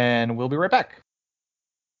 and we'll be right back.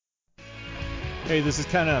 Hey, this is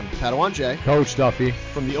Ken M. Padawan J. Coach Duffy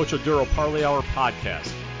from the Ocho Duro Parlay Hour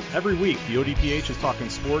podcast. Every week, the ODPH is talking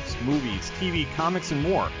sports, movies, TV, comics, and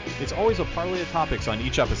more. It's always a parlay of topics on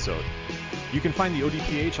each episode. You can find the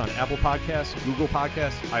ODPH on Apple Podcasts, Google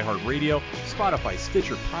Podcasts, iHeartRadio, Spotify,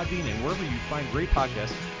 Stitcher, Podbean, and wherever you find great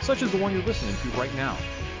podcasts, such as the one you're listening to right now.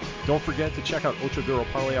 Don't forget to check out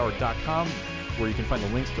OchoDuroParlayHour.com, where you can find the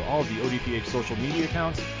links to all of the ODPH social media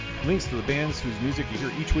accounts, links to the bands whose music you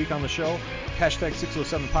hear each week on the show, hashtag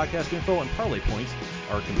 607 podcast info, and parlay points,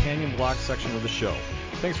 our companion blog section of the show.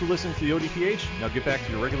 Thanks for listening to the ODPH. Now get back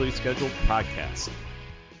to your regularly scheduled podcast.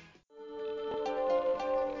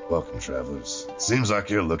 Welcome, travelers. Seems like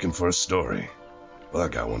you're looking for a story. Well, I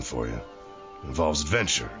got one for you. It involves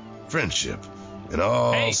adventure, friendship, and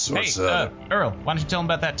all sorts of... Earl, why don't you tell him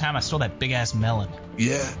about that time I stole that big-ass melon?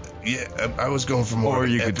 Yeah, I was going for more... Or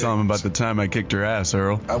you could tell him about the time I kicked your ass,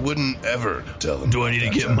 Earl. I wouldn't ever tell them. Do I need to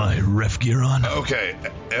get my ref gear on? Okay,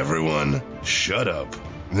 everyone, shut up.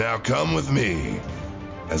 Now come with me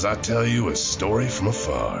as I tell you a story from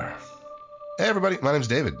afar. Hey everybody, my name's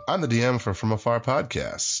David. I'm the DM for From Afar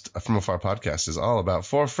Podcast. From Afar Podcast is all about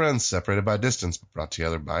four friends separated by distance, but brought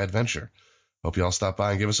together by adventure. Hope you all stop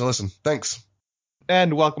by and give us a listen. Thanks.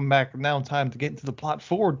 And welcome back. Now time to get into the plot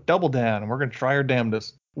for Double Down, and we're going to try our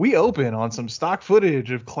damnedest. We open on some stock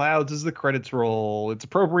footage of clouds as the credits roll. It's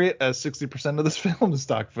appropriate as 60% of this film is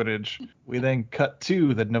stock footage. We then cut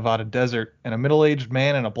to the Nevada desert, and a middle-aged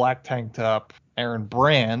man in a black tank top, Aaron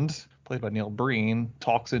Brand, played by Neil Breen,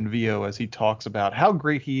 talks in VO as he talks about how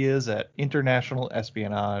great he is at international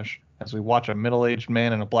espionage, as we watch a middle-aged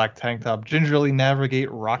man in a black tank top gingerly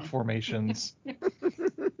navigate rock formations.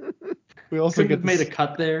 We also Couldn't have made a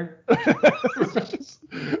cut there.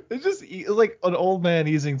 It's just like an old man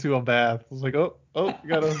easing to a bath. It's like, oh,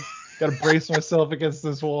 gotta brace myself against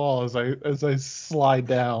this wall as I slide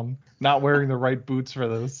down, not wearing the right boots for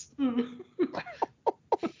this.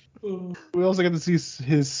 We also get to see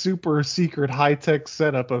his super secret high-tech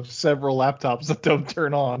setup of several laptops that don't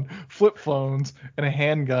turn on, flip phones, and a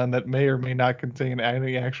handgun that may or may not contain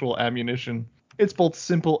any actual ammunition. It's both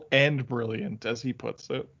simple and brilliant, as he puts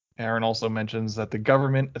it. Aaron also mentions that the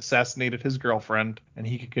government assassinated his girlfriend, and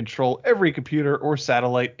he can control every computer or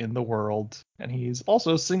satellite in the world. And he's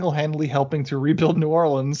also single-handedly helping to rebuild New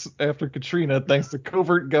Orleans after Katrina thanks to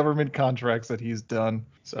covert government contracts that he's done.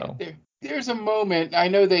 So There's a moment, I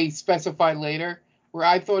know they specify later, where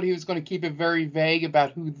I thought he was going to keep it very vague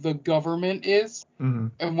about who the government is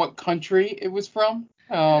and what country it was from.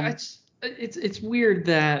 It's weird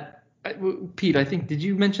that, Pete, I think, did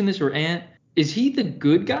you mention this, or Ant? Is he the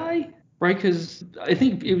good guy? Right, because I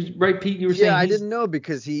think it was right, Pete. You were saying. Yeah, I didn't know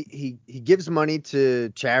because he gives money to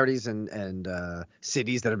charities and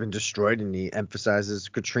cities that have been destroyed, and he emphasizes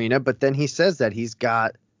Katrina. But then he says that he's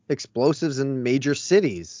got explosives in major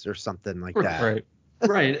cities or something like that. Right.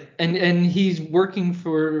 Right, and he's working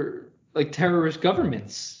for like terrorist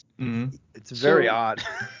governments. Mm-hmm. It's very odd.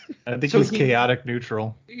 I think he's chaotic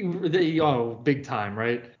neutral. Big time,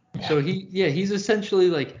 right? Yeah. So he's essentially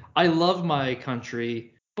like, I love my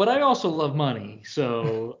country, but I also love money.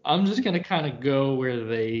 So I'm just going to kind of go where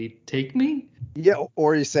they take me. Yeah.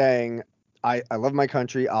 Or he's saying, I love my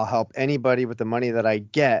country. I'll help anybody with the money that I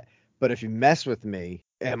get. But if you mess with me,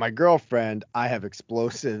 and my girlfriend, I have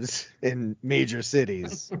explosives in major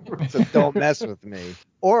cities, so don't mess with me.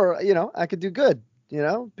 Or, I could do good,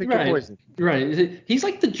 pick your poison. Right. He's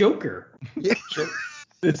like the Joker. Yeah.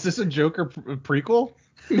 Is this a Joker prequel?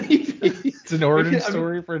 Maybe. It's an origin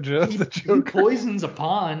story for Joe. He The Joker. poisons a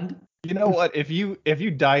pond. You know what? If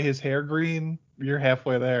you dye his hair green, you're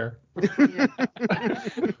halfway there.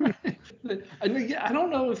 I don't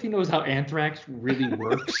know if he knows how anthrax really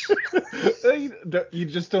works. You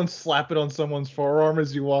just don't slap it on someone's forearm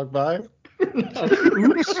as you walk by.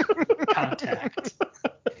 Oops. Contact.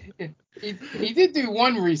 He did do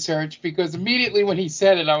one research, because immediately when he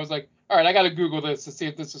said it, I was like, all right, I got to Google this to see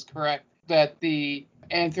if this is correct. That the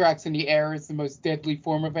anthrax in the air is the most deadly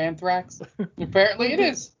form of anthrax. Apparently it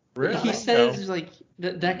is. Really? He says like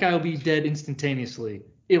that guy will be dead instantaneously.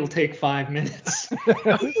 It'll take 5 minutes.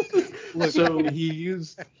 Look, so he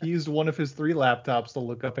used one of his 3 laptops to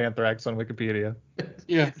look up anthrax on Wikipedia.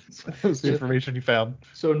 Yeah. That was the information he found.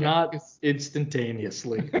 So not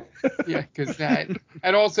instantaneously. Yeah, because that,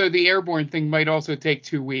 and also the airborne thing might also take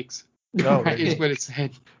 2 weeks. Oh, is what it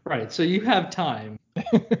said. Right. So you have time.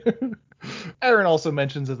 Aaron also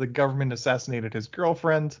mentions that the government assassinated his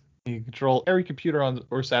girlfriend. He can control every computer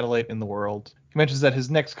or satellite in the world. He mentions that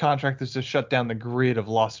his next contract is to shut down the grid of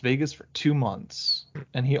Las Vegas for 2 months.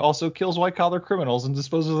 And he also kills white-collar criminals and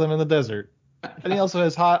disposes of them in the desert. And he also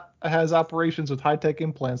has operations with high-tech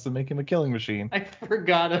implants that make him a killing machine. I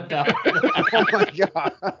forgot about that. Oh my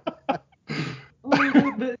god.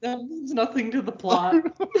 That means nothing to the plot.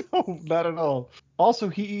 No, not at all. Also,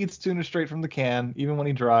 he eats tuna straight from the can, even when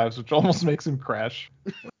he drives, which almost makes him crash.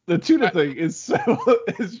 The tuna thing is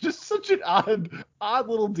just such an odd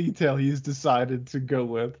little detail he's decided to go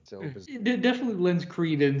with. It definitely lends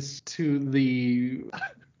credence to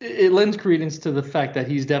it lends credence to the fact that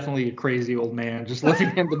he's definitely a crazy old man just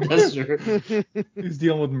living in the desert. He's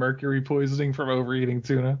dealing with mercury poisoning from overeating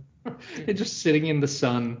tuna. And just sitting in the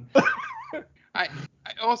sun. I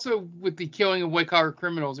also, with the killing of white-collar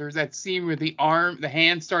criminals, there's that scene where the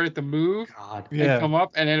hand started to move and come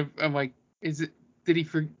up, and then I'm like, did he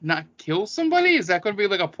not kill somebody? Is that going to be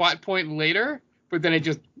like a plot point later? But then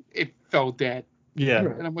it fell dead. Yeah.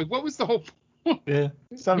 And I'm like, what was the whole point? Yeah.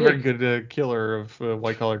 It's not a very good killer of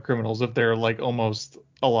white-collar criminals if they're like almost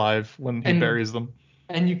alive when he buries them.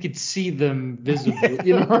 And you could see them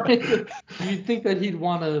visibly, right? You'd think that he'd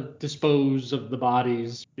want to dispose of the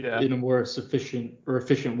bodies in a more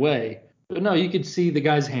efficient way. But no, you could see the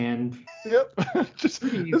guy's hand. Yep.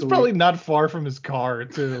 It's probably not far from his car,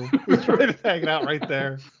 too. He's hanging out right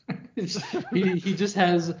there. He just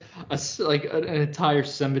has an entire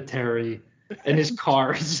cemetery, and his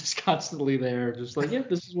car is just constantly there. Just like,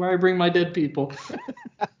 this is where I bring my dead people.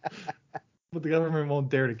 But the government won't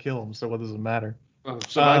dare to kill him, so what does it matter?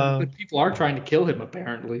 So people are trying to kill him,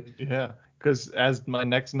 apparently. Yeah, because as my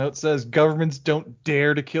next note says, governments don't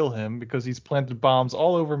dare to kill him because he's planted bombs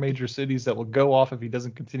all over major cities that will go off if he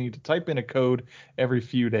doesn't continue to type in a code every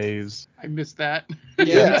few days. I missed that.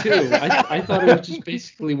 Yeah, me too. I thought it was just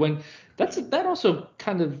basically that also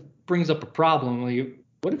kind of brings up a problem. Like,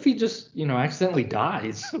 what if he just, accidentally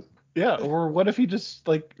dies? Yeah, or what if he just,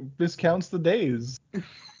 miscounts the days?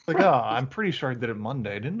 Like, I'm pretty sure I did it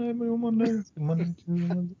Monday. Didn't I do it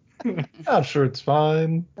Monday? I'm sure it's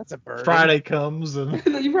fine. That's a burden. Friday comes and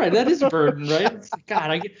You're right, that is a burden, right? It's like,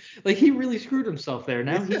 God, he really screwed himself there.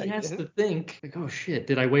 Now he has to think, like, oh shit,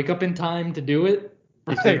 did I wake up in time to do it?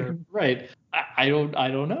 Right. I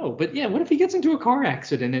don't know. But yeah, what if he gets into a car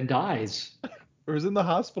accident and dies? Or is in the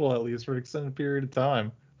hospital at least for an extended period of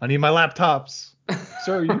time. I need my laptops.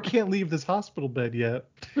 Sir, you can't leave this hospital bed yet.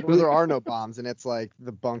 Well, there are no bombs, and it's like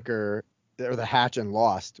the bunker or the hatch in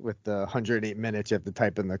Lost with the 108 minutes you have to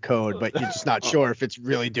type in the code, but you're just not sure if it's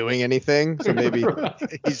really doing anything. So maybe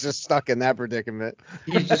he's just stuck in that predicament.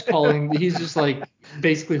 He's just like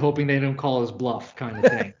basically hoping they don't call his bluff kind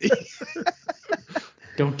of thing.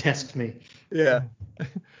 Don't test me. Yeah.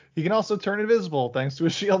 He can also turn invisible thanks to a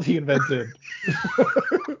shield he invented.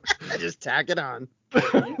 Just tack it on.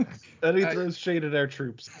 And he throws shade at our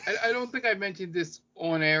troops. I don't think I mentioned this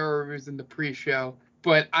on air or it was in the pre-show,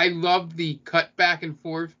 but I love the cut back and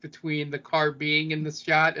forth between the car being in the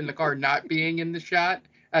shot and the car not being in the shot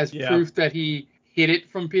as proof that he hid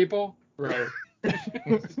it from people. Right.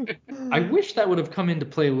 I wish that would have come into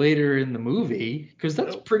play later in the movie because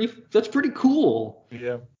that's pretty cool.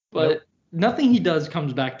 Yeah. But nothing he does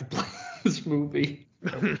comes back to play in this movie.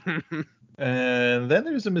 And then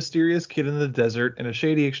there's a mysterious kid in the desert and a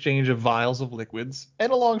shady exchange of vials of liquids,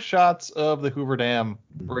 and along shots of the Hoover Dam.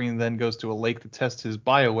 Brain then goes to a lake to test his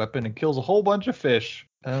bioweapon and kills a whole bunch of fish.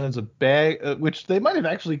 And there's a bag, which they might have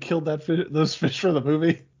actually killed those fish for the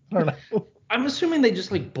movie. I don't know. I'm assuming they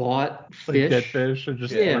just like bought fish. Like dead fish and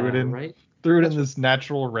just threw it in. Right? Threw it in this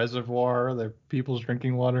natural reservoir that people's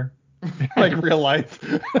drinking water. Like real life.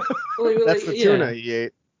 That's the tuna he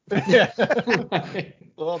ate. Yeah.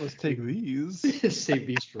 Well, I'll just take these. Save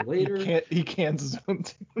these for later. He cans his own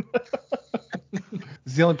tuna.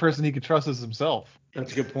 He's the only person he can trust is himself.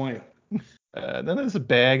 That's a good point. Then there's a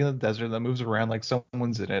bag in the desert that moves around like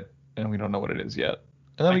someone's in it, and we don't know what it is yet.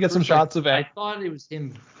 And then we get some shots of I thought it was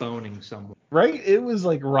him boning someone. Right? It was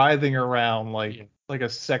like writhing around like a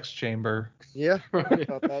sex chamber. Yeah, I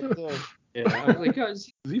thought that too. Yeah, I was like, guys,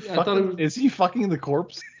 is he fucking the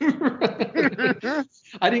corpse?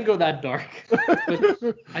 I didn't go that dark,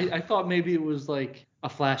 but I thought maybe it was like a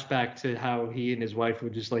flashback to how he and his wife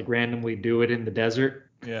would just like randomly do it in the desert.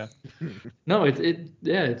 Yeah. No,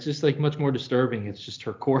 it's just like much more disturbing. It's just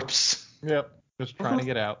her corpse. Yep. Just trying to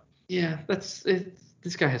get out. Yeah, that's it.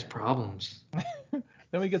 This guy has problems.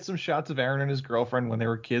 Then we get some shots of Aaron and his girlfriend when they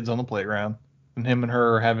were kids on the playground. And him and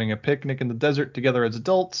her are having a picnic in the desert together as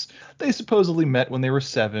adults. They supposedly met when they were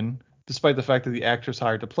 7, despite the fact that the actress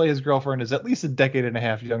hired to play his girlfriend is at least a decade and a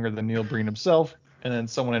half younger than Neil Breen himself. And then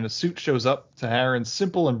someone in a suit shows up to Aaron's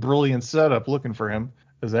simple and brilliant setup looking for him.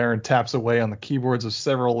 As Aaron taps away on the keyboards of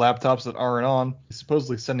several laptops that aren't on, he's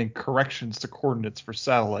supposedly sending corrections to coordinates for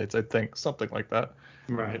satellites, I think. Something like that.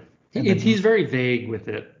 Right. He's very vague with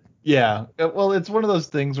it. Yeah, well, it's one of those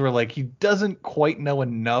things where like he doesn't quite know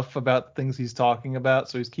enough about things he's talking about,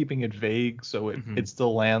 so he's keeping it vague, so it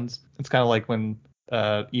still lands. It's kind of like when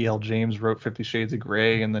E.L. James wrote 50 Shades of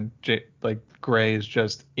Grey, and then Grey is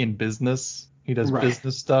just in business. He does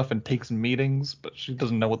business stuff and takes meetings, but she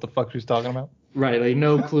doesn't know what the fuck she's talking about. Right, like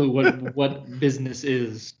no clue what business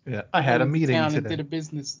is. Yeah, I had a meeting today. I did a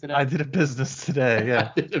business today. I did a business today,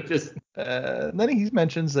 yeah. I did a business. And then he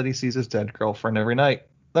mentions that he sees his dead girlfriend every night.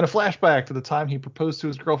 Then a flashback to the time he proposed to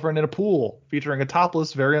his girlfriend in a pool, featuring a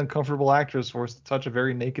topless, very uncomfortable actress forced to touch a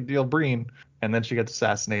very naked Neil Breen, and then she gets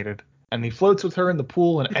assassinated. And he floats with her in the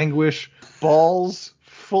pool in anguish, balls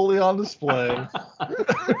fully on display.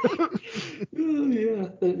 Yeah,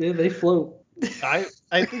 they float. I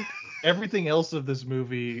think everything else of this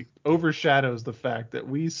movie overshadows the fact that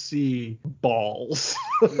we see balls.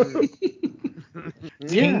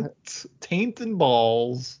 Taint and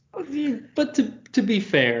balls. But to be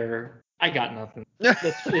fair, I got nothing.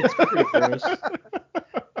 It's pretty gross.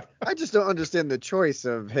 I just don't understand the choice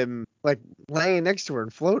of him like laying next to her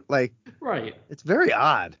and float. Like, right. It's very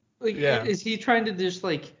odd. Like, is he trying to just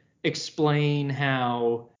like explain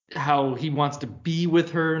how he wants to be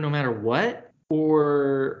with her no matter what,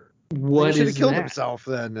 or what? He should have killed himself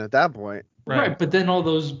then at that point. Right, but then all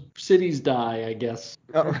those cities die, I guess.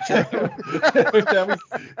 Oh,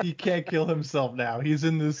 he can't kill himself now. He's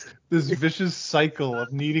in this vicious cycle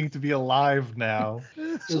of needing to be alive now.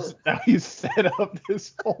 So now he's set up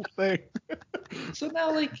this whole thing. So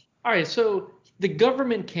now, like, all right, so the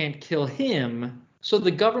government can't kill him, so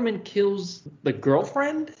the government kills the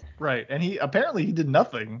girlfriend? Right, and he did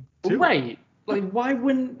nothing. Too. Right. Like, why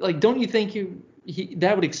wouldn't, like, don't you think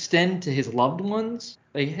that would extend to his loved ones?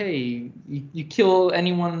 Like, hey, you kill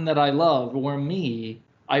anyone that I love or me,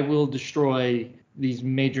 I will destroy these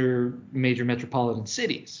major metropolitan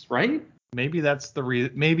cities, right? Maybe that's the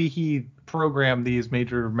reason. Maybe he programmed these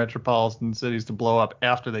major metropolitan cities to blow up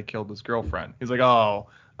after they killed his girlfriend. He's like, oh,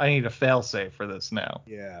 I need a failsafe for this now.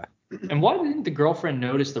 Yeah. And why didn't the girlfriend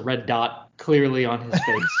notice the red dot clearly on his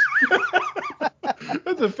face?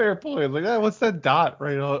 That's a fair point. Like, what's that dot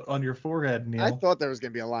right on your forehead, Neil? I thought there was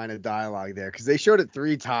going to be a line of dialogue there because they showed it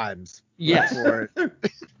 3 times. Yes.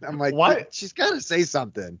 I'm like, what? She's got to say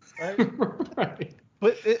something. Right.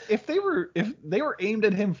 But if they were aimed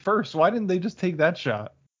at him first, why didn't they just take that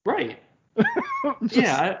shot? Right.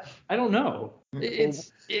 Yeah, I don't know.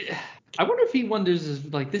 I wonder if he wonders,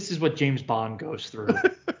 like, this is what James Bond goes through.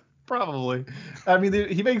 Probably. I mean,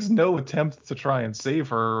 he makes no attempt to try and save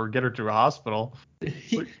her or get her to a hospital.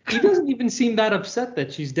 He doesn't even seem that upset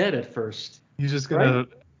that she's dead at first. He's just going to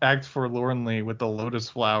act forlornly with the lotus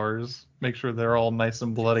flowers, make sure they're all nice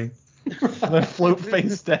and bloody, and then float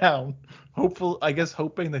face down.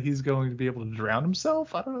 Hoping that he's going to be able to drown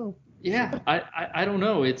himself. I don't know. Yeah, I don't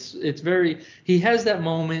know. It's very. He has that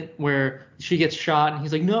moment where she gets shot and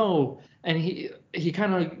he's like, no, and he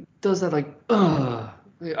kind of does that like, ugh.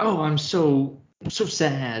 Oh, I'm so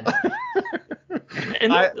sad.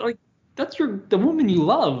 And like that's the woman you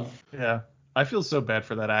love. Yeah. I feel so bad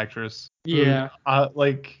for that actress. Yeah.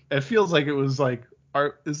 Like, it feels like it was like,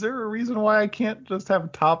 is there a reason why I can't just have a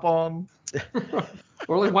top on?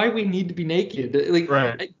 Or like, why we need to be naked? Like,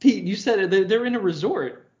 right. Pete, you said it. They're in a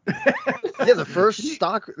resort. Yeah, the first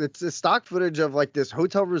it's a stock footage of like this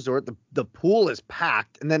hotel resort. The pool is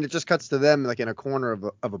packed, and then it just cuts to them like in a corner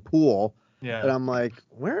of a pool. Yeah. And I'm like,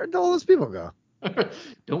 where did all those people go?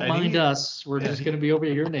 Don't mind us. We're just gonna be over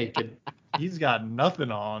here naked. He's got nothing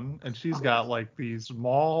on, and she's got like these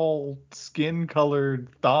small skin-colored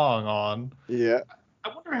thong on. Yeah. I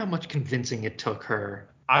wonder how much convincing it took her.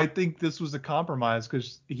 I think this was a compromise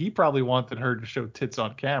because he probably wanted her to show tits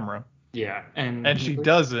on camera. Yeah, and she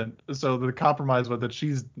doesn't. So the compromise was that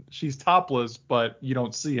she's topless, but you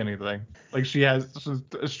don't see anything. Like she has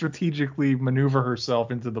to strategically maneuver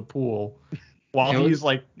herself into the pool while he's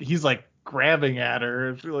like grabbing at her,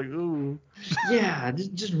 and she's like, ooh. Yeah,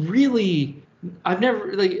 just really. I've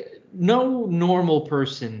never no normal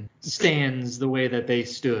person stands the way that they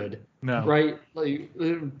stood. No. Right? Like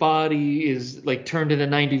their body is like turned at a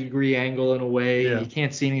 90-degree angle in a way. Yeah. You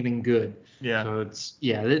can't see anything good. Yeah. So it's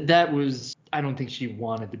that was. I don't think she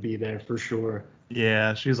wanted to be there for sure.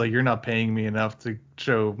 Yeah, she's like, you're not paying me enough to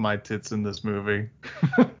show my tits in this movie.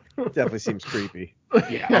 Definitely seems creepy.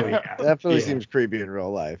 Yeah, oh yeah. Definitely seems creepy in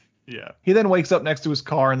real life. Yeah. He then wakes up next to his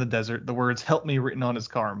car in the desert, the words "Help me" written on his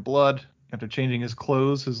car in blood. After changing his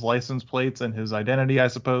clothes, his license plates, and his identity, I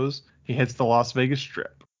suppose, he heads to the Las Vegas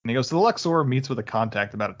Strip. And he goes to the Luxor, meets with a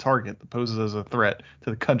contact about a target that poses as a threat to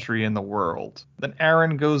the country and the world. Then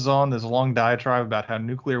Aaron goes on this long diatribe about how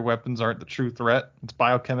nuclear weapons aren't the true threat. It's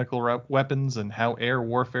biochemical weapons and how air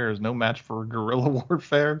warfare is no match for guerrilla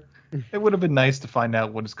warfare. It would have been nice to find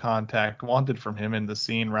out what his contact wanted from him in the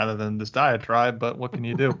scene rather than this diatribe, but what can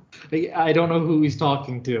you do? I don't know who he's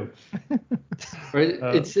talking to. Right?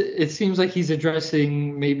 It seems like he's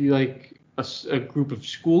addressing maybe like a group of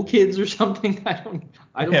school kids or something.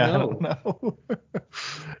 I don't know.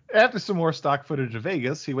 After some more stock footage of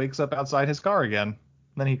Vegas, he wakes up outside his car again.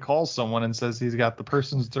 Then he calls someone and says he's got the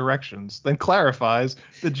person's directions, then clarifies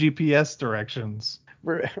the GPS directions.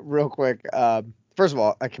 Real quick, first of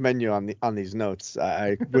all, I commend you on these notes.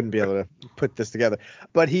 I wouldn't be able to put this together.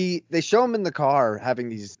 But they show him in the car having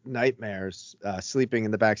these nightmares, sleeping in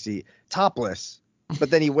the backseat, topless. But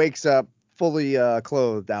then he wakes up fully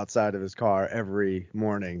clothed outside of his car every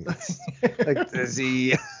morning. Like, is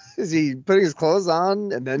he putting his clothes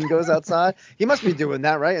on and then goes outside? He must be doing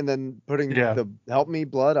that, right? And then putting the "Help Me"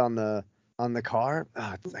 blood on the car.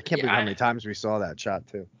 I can't believe how many times we saw that shot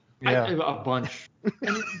too. Yeah, a bunch.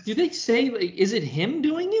 And do they say is it him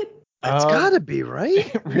doing it? It's gotta be,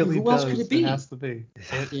 right? It really Who does. else could it be? It has to be.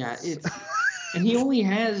 And he only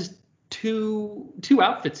has two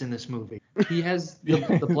outfits in this movie. He has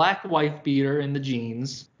the black wife beater and the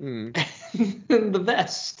jeans, and the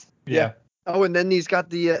vest. Yeah. Oh, and then he's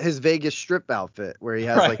got his Vegas Strip outfit where he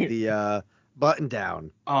has like the button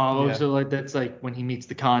down. Oh, so like that's like when he meets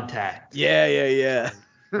the contact. Yeah.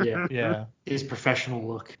 Yeah. His professional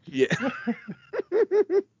look. Yeah.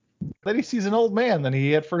 Then he sees an old man. Then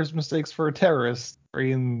he at first mistakes for a terrorist.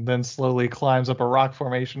 And then slowly climbs up a rock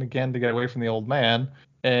formation again to get away from the old man.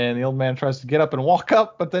 And the old man tries to get up and walk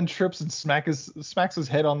up, but then trips and smacks his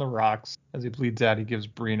head on the rocks. As he bleeds out, he gives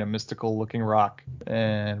Breen a mystical-looking rock.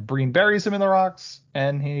 And Breen buries him in the rocks,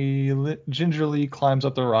 and he gingerly climbs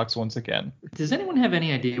up the rocks once again. Does anyone have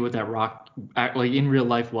any idea what that rock, like in real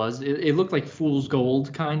life, was? It looked like fool's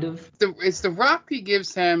gold, kind of. It's the rock he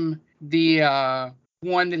gives him, the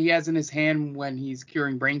one that he has in his hand when he's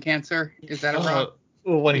curing brain cancer. Is that a rock?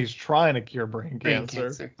 Well, when he's trying to cure brain cancer.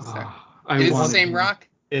 Is it the same rock?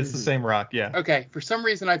 It's the same rock, yeah. Okay, for some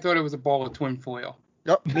reason I thought it was a ball of twin foil.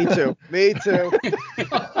 Oh, me too.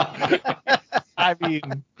 I mean,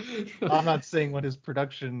 I'm not saying what his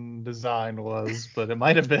production design was, but it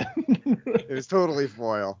might have been. It was totally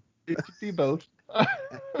foil. It could be both.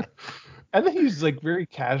 And then he's like very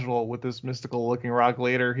casual with this mystical looking rock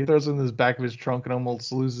later. He throws it in the back of his trunk and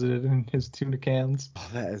almost loses it in his tuna cans. Oh,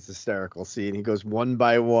 that is a hysterical scene. He goes one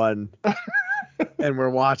by one. And we're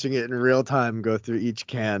watching it in real time go through each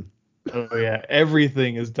can. Oh yeah,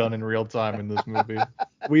 everything is done in real time in this movie.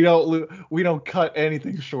 We don't cut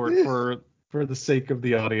anything short for the sake of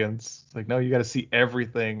the audience. It's like, no, you got to see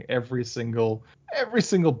everything, every single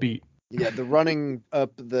beat. Yeah, the running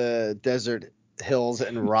up the desert hills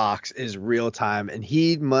and rocks is real time, and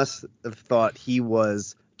he must have thought he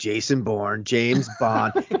was Jason Bourne, James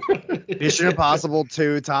Bond, Mission Impossible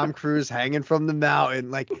 2, Tom Cruise hanging from the mountain.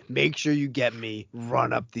 Like, make sure you get me,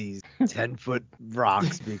 run up these 10-foot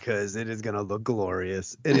rocks because it is gonna look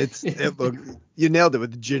glorious. And you nailed it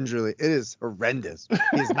with gingerly. It is horrendous.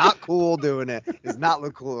 He's not cool doing it. He's not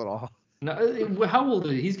look cool at all. No, how old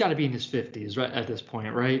is he? He's got to be in his 50s right at this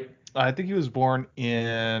point, right? I think he was born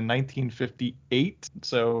in 1958,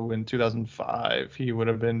 so in 2005 he would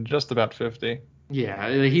have been just about 50. Yeah,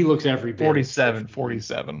 he looks every bit.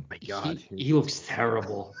 47. My God, he looks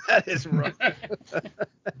terrible. That is rough.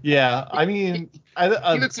 Yeah, I mean, he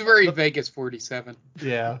looks very Vegas 47.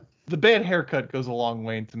 Yeah, the bad haircut goes a long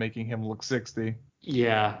way into making him look 60.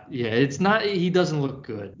 Yeah, it's not. He doesn't look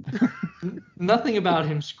good. Nothing about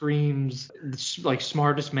him screams like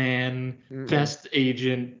smartest man, best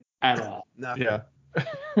agent at all. Nothing. Yeah.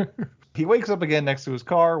 He wakes up again next to his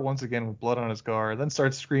car, once again with blood on his car, then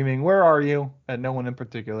starts screaming, "Where are you?" at no one in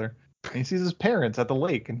particular. And he sees his parents at the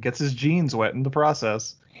lake and gets his jeans wet in the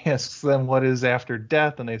process. He asks them what is after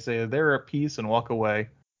death, and they say they're at peace and walk away.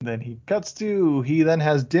 Then he cuts to, he then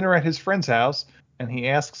has dinner at his friend's house, and he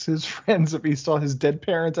asks his friends if he saw his dead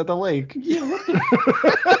parents at the lake. Yeah.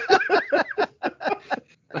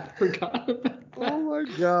 I forgot about that. Oh my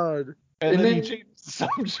God. And then he changes the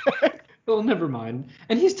subject. Well, never mind.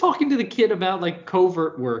 And he's talking to the kid about like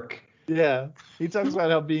covert work. Yeah. He talks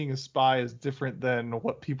about how being a spy is different than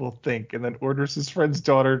what people think, and then orders his friend's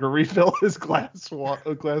daughter to refill his glass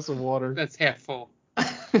of water. That's half full.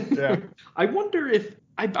 Yeah. I wonder if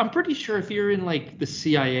I'm pretty sure if you're in like the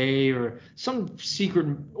CIA or some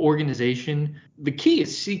secret organization, the key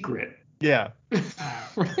is secret. Yeah.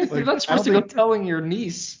 Right? You're not supposed to go telling your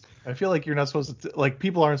niece. I feel like you're not supposed to, like,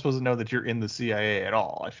 people aren't supposed to know that you're in the CIA at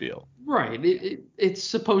all, I feel. Right. It's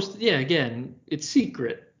supposed to, again, it's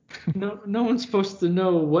secret. No one's supposed to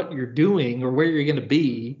know what you're doing or where you're going to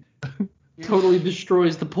be. Totally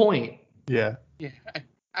destroys the point. Yeah. Yeah.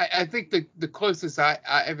 I think the closest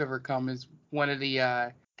I've ever come is one of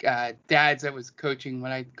the dads that was coaching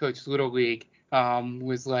when I coached Little League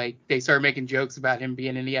was like, they started making jokes about him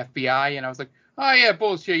being in the FBI, and I was like, oh yeah,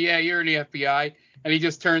 bullshit, yeah, you're in the FBI. And he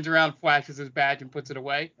just turns around, flashes his badge, and puts it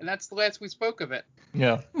away. And that's the last we spoke of it.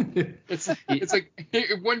 Yeah. It's like,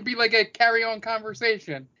 it wouldn't be like a carry-on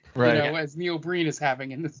conversation, right? As Neil Breen is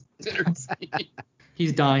having in this dinner scene.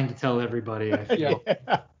 He's dying to tell everybody, I feel.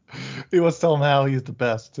 Yeah. He wants to tell him how he's the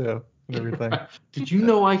best, too, and everything. Did you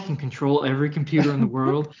know I can control every computer in the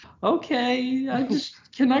world? Okay,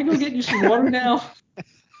 can I go get you some water now?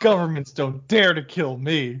 Governments don't dare to kill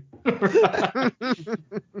me.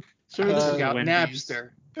 Sure, this is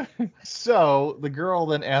Napster. So the girl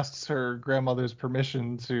then asks her grandmother's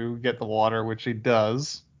permission to get the water, which she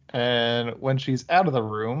does. And when she's out of the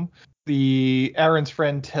room, Aaron's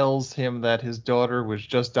friend tells him that his daughter was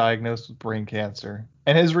just diagnosed with brain cancer.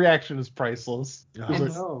 And his reaction is priceless.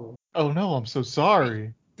 No. Oh no, I'm so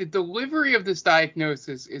sorry. The delivery of this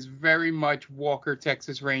diagnosis is very much Walker,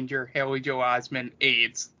 Texas Ranger, Haley Joel Osment,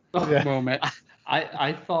 AIDS moment.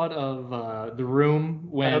 I thought of The Room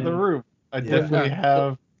when... The Room. I definitely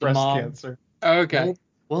have breast cancer. Okay.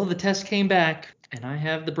 Well, the test came back, and I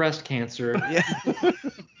have the breast cancer. Yeah.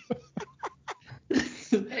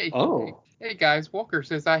 Hey guys, Walker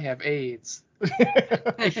says I have AIDS.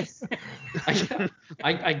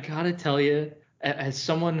 I gotta tell you, as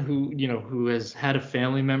someone who has had a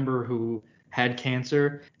family member who had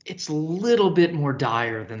cancer, it's a little bit more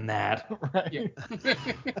dire than that. Right. Yeah.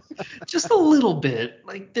 Just a little bit.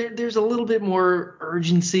 Like there's a little bit more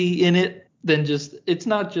urgency in it than it's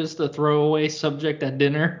not just a throwaway subject at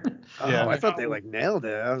dinner. Yeah. I thought they nailed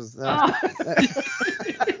it.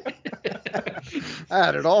 I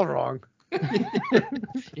had it all wrong.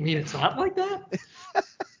 You mean it's not like that?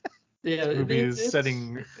 Yeah, this movie is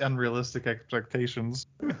setting unrealistic expectations.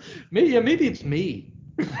 Maybe it's me.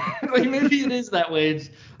 Like maybe it is that way. It's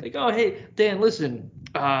like, oh hey Dan, listen,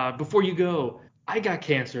 before you go, I got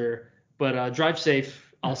cancer, but drive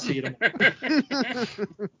safe. I'll see you tomorrow.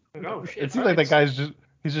 Oh shit! It seems like that guy's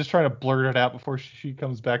he's just trying to blurt it out before she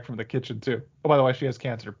comes back from the kitchen too. Oh, by the way, she has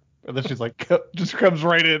cancer. And then she's like, just comes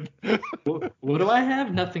right in. What do I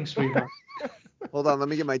have? Nothing, sweetheart. Hold on, let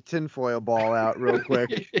me get my tinfoil ball out real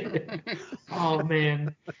quick. Oh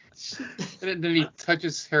man. And then he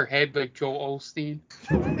touches her head like Joel Osteen.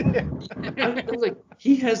 I was like,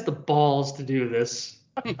 he has the balls to do this.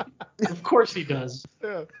 Of course he does.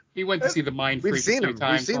 Yeah. He went to see the Mind Freak We've seen him.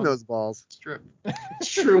 times. We've seen those balls. Strip.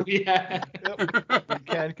 It's true, yeah. Yep. We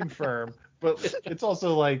can confirm. But it's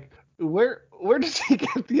also like, where did he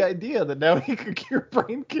get the idea that now he could cure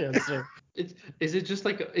brain cancer? Is it just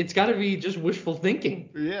like it's got to be just wishful thinking?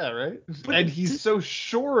 Yeah, right. But And he's so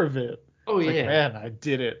sure of it. Oh, It's yeah. like, man, I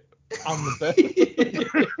did it. I'm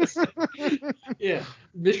the best. Yeah,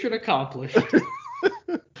 mission accomplished.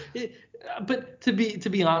 But to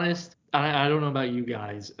be honest, I don't know about you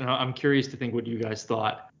guys. And I'm curious to think what you guys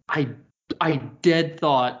thought. I dead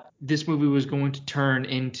thought this movie was going to turn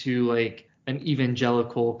into like an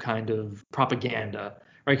evangelical kind of propaganda,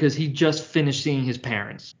 right? Because he just finished seeing his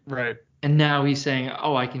parents, Right. and now he's saying,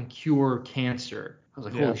 "Oh, I can cure cancer." I was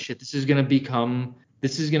like, Yeah. "Holy shit! This is gonna become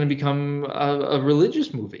a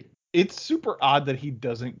religious movie." It's super odd that he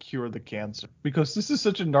doesn't cure the cancer because this is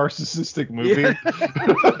such a narcissistic movie. Yeah.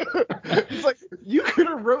 It's like you could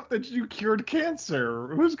have wrote that you cured cancer.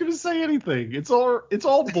 Who's gonna say anything? It's all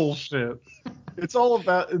bullshit. It's all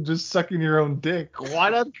about just sucking your own dick. Why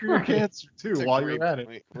not cure cancer too That's a while great you're at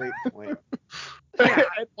point, it? Great point.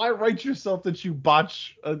 And why write yourself that you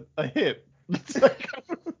botch a hit? It's like,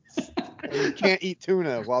 You can't eat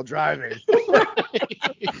tuna while driving.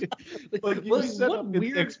 like you set up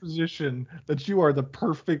in exposition that you are the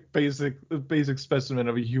perfect basic specimen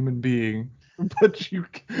of a human being, but you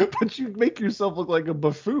make yourself look like a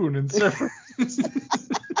buffoon in several.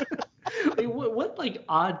 Like, what like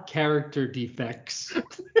odd character defects?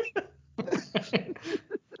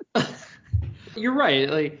 You're right.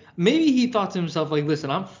 Like maybe he thought to himself, like,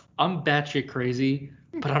 listen, I'm batshit crazy,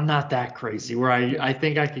 but I'm not that crazy where I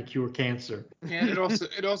think I could cure cancer. And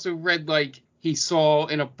it also read like he saw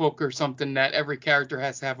in a book or something that every character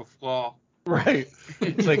has to have a flaw. Right.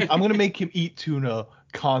 It's like I'm gonna make him eat tuna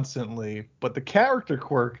constantly, but the character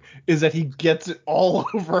quirk is that he gets it all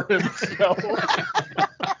over himself.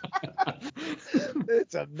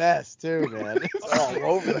 It's a mess too, man. It's all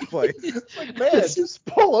over the place. It's like, man, just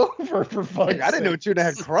pull over for fuck's sake. I didn't know tuna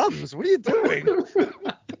had crumbs. What are you doing?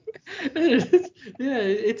 Yeah,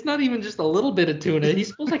 it's not even just a little bit of tuna. He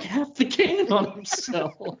spills like half the can on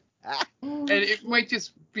himself. And it might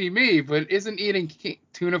just be me, but isn't eating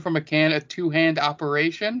tuna from a can a two-hand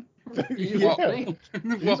operation? Yeah.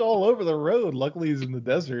 He's all over the road. Luckily, he's in the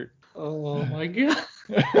desert. Oh my god.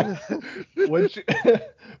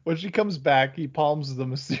 When she comes back, he palms the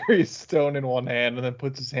mysterious stone in one hand and then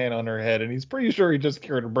puts his hand on her head, and he's pretty sure he just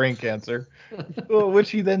cured her brain cancer,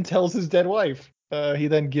 which he then tells his dead wife. He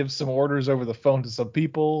then gives some orders over the phone to some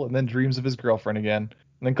people, and then dreams of his girlfriend again,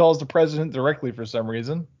 and then calls the president directly for some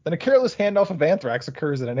reason. Then a careless handoff of anthrax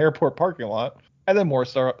occurs in an airport parking lot, and then more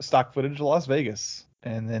stock footage of Las Vegas.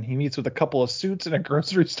 And then he meets with a couple of suits in a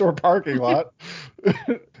grocery store parking lot.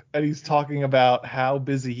 And he's talking about how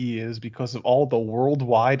busy he is because of all the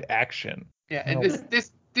worldwide action. Yeah, and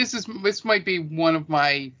this might be one of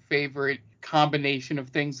my favorite combination of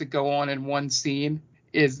things that go on in one scene.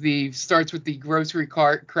 Starts with the grocery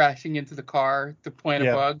cart crashing into the car to plant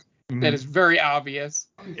a bug. Mm-hmm. That is very obvious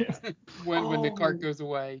when the cart goes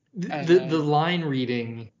away. The line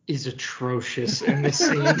reading is atrocious in this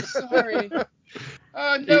scene. Sorry.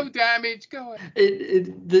 No damage. Go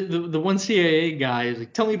ahead. The one CIA guy is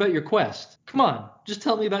like, tell me about your quest. Come on, just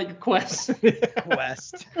tell me about your quest.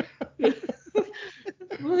 Quest.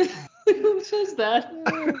 Who says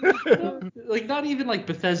that? Like, not even like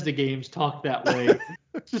Bethesda games talk that way.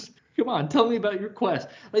 Just come on, tell me about your quest.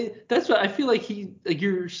 Like, that's what I feel like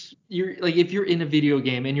you're like, if you're in a video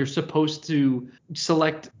game and you're supposed to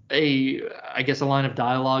select a line of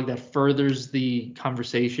dialogue that furthers the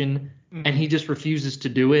conversation, and he just refuses to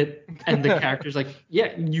do it, and the character's like,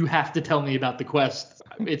 yeah, you have to tell me about the quest.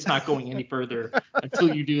 It's not going any further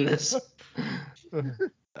until you do this.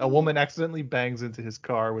 A woman accidentally bangs into his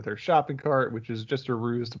car with her shopping cart, which is just a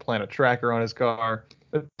ruse to plant a tracker on his car.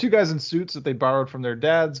 Two guys in suits that they borrowed from their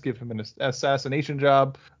dads give him an assassination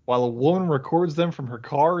job, while a woman records them from her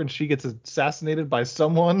car and she gets assassinated by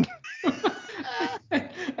someone.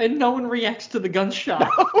 And no one reacts to the gunshot.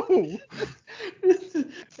 No.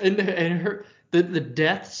 and the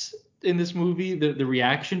deaths in this movie, the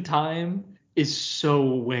reaction time is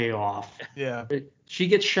so way off. Yeah. She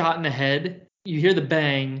gets shot in the head. You hear the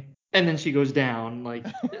bang, and then she goes down like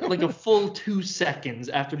a full 2 seconds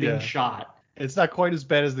after being shot. It's not quite as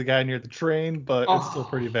bad as the guy near the train, but it's still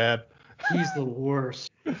pretty bad. He's the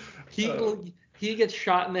worst. He gets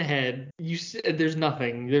shot in the head. There's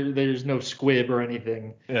nothing. There's no squib or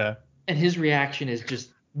anything. Yeah. And his reaction is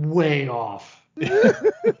just way off. I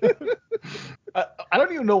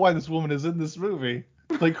don't even know why this woman is in this movie.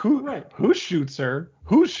 Like, who shoots her?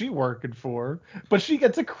 Who's she working for? But she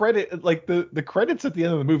gets a credit. Like, the credits at the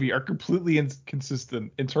end of the movie are completely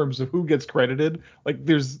inconsistent in terms of who gets credited. Like,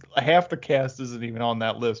 there's half the cast isn't even on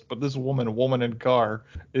that list, but this woman in car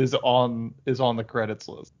is on the credits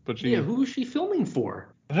list. But who is she filming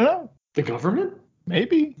for? I don't know. The government?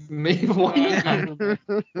 Maybe. Maybe why not?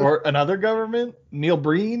 Or another government? Neil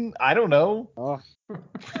Breen? I don't know. Oh.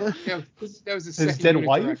 That was his His second dead unit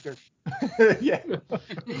wife? director. Yeah.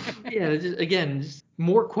 Yeah, just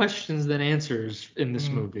more questions than answers in this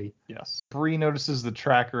movie. Yes. Bree notices the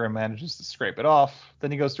tracker and manages to scrape it off.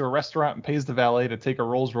 Then he goes to a restaurant and pays the valet to take a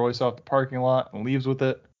Rolls Royce off the parking lot and leaves with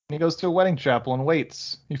it. And he goes to a wedding chapel and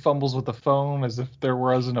waits. He fumbles with the phone as if there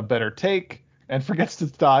wasn't a better take and forgets to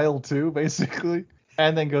dial too, basically.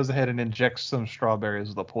 And then goes ahead and injects some strawberries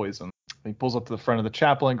with a poison. He pulls up to the front of the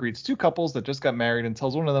chapel and greets two couples that just got married and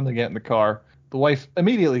tells one of them to get in the car. The wife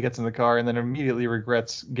immediately gets in the car and then immediately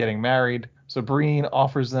regrets getting married. So Breen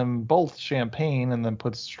offers them both champagne and then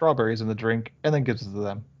puts strawberries in the drink and then gives it to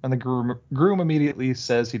them. And the groom immediately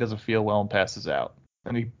says he doesn't feel well and passes out.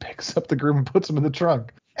 And he picks up the groom and puts him in the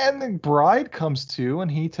trunk. And the bride comes to and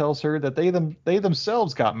he tells her that they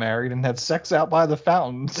themselves got married and had sex out by the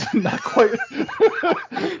fountains. not quite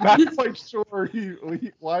sure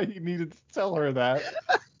why he needed to tell her that.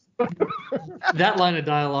 That line of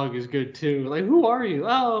dialogue is good too. Like, who are you?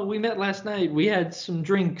 Oh, we met last night. We had some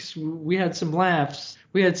drinks. We had some laughs.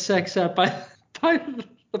 We had sex out by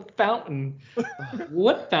the fountain.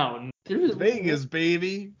 What fountain? Vegas,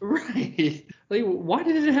 baby. Right. Like, why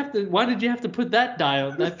did you have to put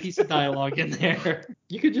that piece of dialogue in there?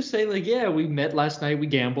 You could just say like, yeah, we met last night. We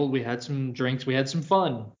gambled. We had some drinks. We had some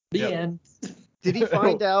fun. The end. Did he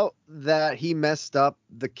find out that he messed up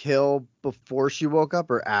the kill before she woke up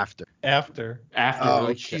or after? After. Like,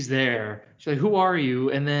 okay. She's there. She's like, who are you?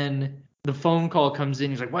 And then the phone call comes in.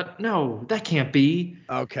 He's like, what? No, that can't be.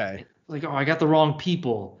 Okay. Like, oh, I got the wrong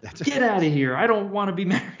people. Get out of here. I don't want to be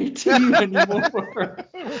married to you anymore.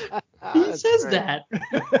 He says that.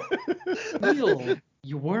 Neil,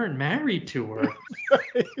 you weren't married to her.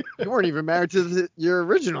 You weren't even married to your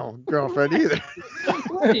original girlfriend either.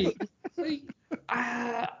 Right. Like,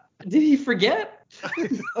 did he forget?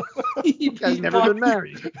 He's never been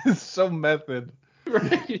married. So method.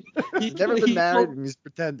 Right. He's never been married and he's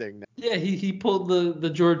pretending. Yeah, he pulled the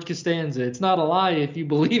George Costanza. It's not a lie if you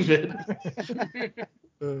believe it.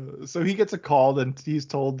 So he gets a call and he's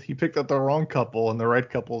told he picked up the wrong couple and the right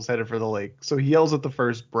couple is headed for the lake. So he yells at the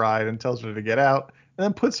first bride and tells her to get out and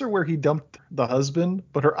then puts her where he dumped the husband,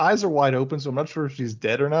 but her eyes are wide open, so I'm not sure if she's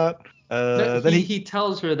dead or not. Then he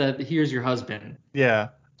tells her that here's your husband. Yeah.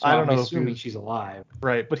 So I don't know. Assuming she's alive.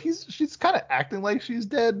 Right, but she's kind of acting like she's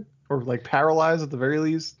dead or like paralyzed at the very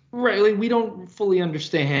least. Right, like we don't fully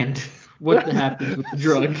understand what happens with the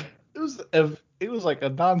drug. It was like a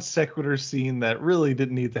non sequitur scene that really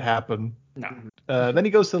didn't need to happen. No. Then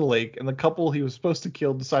he goes to the lake, and the couple he was supposed to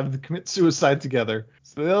kill decided to commit suicide together.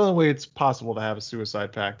 So the only way it's possible to have a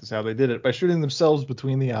suicide pact is how they did it, by shooting themselves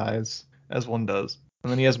between the eyes, as one does. And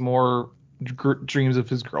then he has more dreams of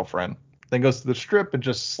his girlfriend. Then goes to the strip and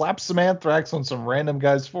just slaps some anthrax on some random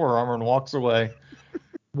guy's forearm and walks away.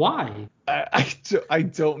 Why? I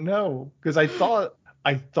don't know, because I thought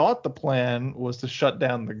the plan was to shut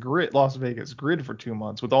down the Las Vegas grid for 2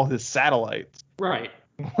 months with all his satellites. Right.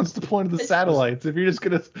 What's the point of the satellites if you're just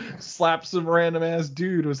gonna slap some random ass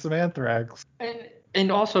dude with some anthrax?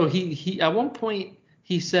 And also he at one point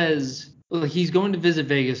he says he's going to visit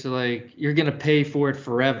Vegas. So like, you're gonna pay for it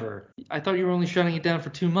forever. I thought you were only shutting it down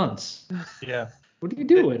for 2 months. Yeah. What are you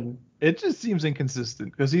doing? It just seems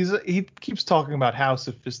inconsistent because he keeps talking about how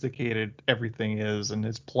sophisticated everything is and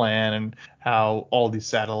his plan and how all these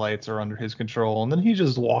satellites are under his control, and then he's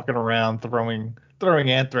just walking around throwing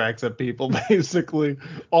anthrax at people basically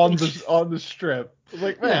on the strip.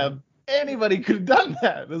 Like, man, anybody could have done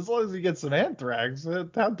that as long as he gets some anthrax.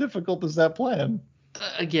 How difficult is that plan?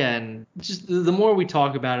 Again, just the more we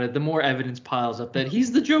talk about it, the more evidence piles up that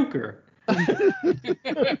he's the Joker.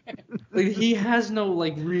 Like, he has no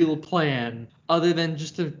like real plan other than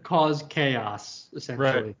just to cause chaos,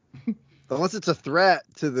 essentially. Right. Unless it's a threat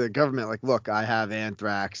to the government, like, look, I have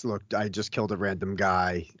anthrax. Look, I just killed a random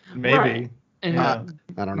guy. Maybe. Right. And I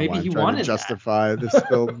don't know maybe why I'm he trying to wanted justify this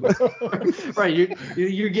film. Right,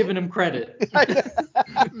 you're giving him credit.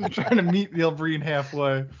 Trying to meet Neil Breen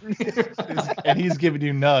halfway, and he's giving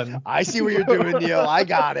you none. I see what you're doing, Neil. I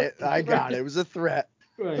got it. It was a threat.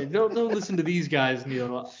 Right. Don't listen to these guys,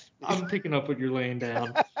 Neil. I'm picking up what you're laying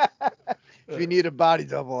down. If you need a body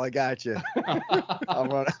double, I got you. I'll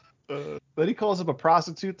run. Then he calls up a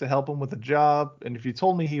prostitute to help him with a job, and if you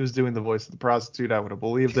told me he was doing the voice of the prostitute, I would have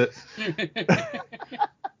believed it.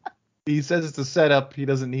 He says it's a setup. He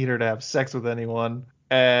doesn't need her to have sex with anyone,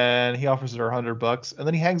 and he offers her $100, and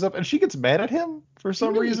then he hangs up, and she gets mad at him for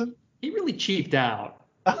some reason. He really cheaped out.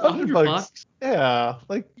 $100. Yeah,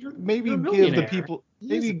 like maybe You're a give the millionaire. people,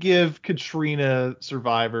 maybe give Katrina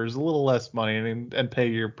survivors a little less money and pay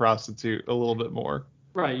your prostitute a little bit more.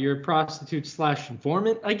 Right, you're a prostitute /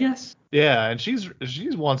 informant, I guess. Yeah, and she's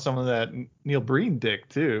wants some of that Neil Breen dick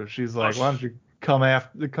too. She's like, why don't you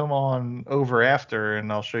come on over after,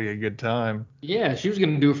 and I'll show you a good time. Yeah, she was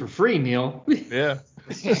gonna do it for free, Neil. Yeah.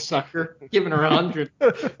 Sucker, giving her 100.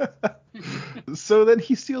 So then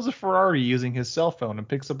he steals a Ferrari using his cell phone and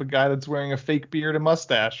picks up a guy that's wearing a fake beard and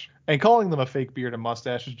mustache. And calling them a fake beard and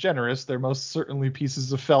mustache is generous. They're most certainly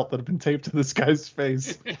pieces of felt that have been taped to this guy's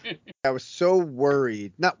face. I was so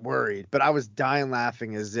worried, not worried, but I was dying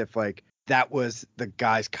laughing as if like that was the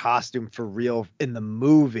guy's costume for real in the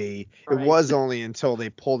movie. Right. It was only until they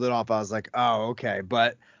pulled it off I was like, oh, okay.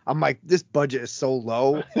 But I'm like, this budget is so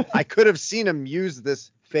low. I could have seen him use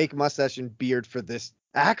this fake mustache and beard for this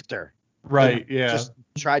actor. Right, yeah. Just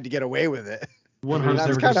tried to get away with it. 100%. And I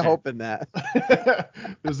was kind of hoping that.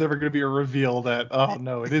 There's never going to be a reveal that, oh,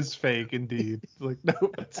 no, it is fake indeed. Like, no,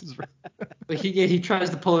 this is real. Like he tries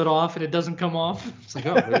to pull it off and it doesn't come off. It's like,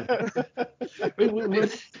 oh,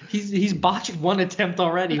 wait. He's botched one attempt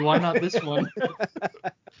already. Why not this one?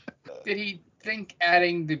 Did he think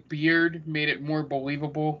adding the beard made it more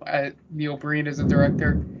believable at Neil Breen as a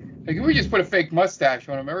director? Like, if we just put a fake mustache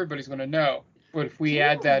on him, everybody's going to know. But if we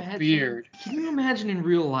add that beard... Can you imagine in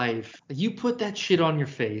real life, you put that shit on your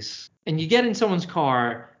face, and you get in someone's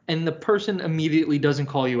car, and the person immediately doesn't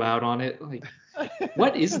call you out on it? Like,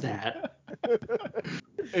 what is that?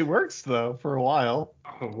 It works, though, for a while.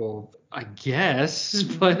 Oh, well, I guess,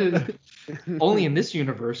 but only in this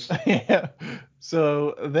universe. Yeah.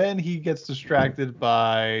 So then he gets distracted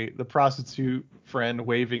by the prostitute friend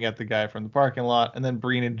waving at the guy from the parking lot, and then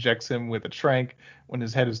Breen injects him with a trank when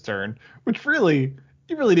his head is turned, which really,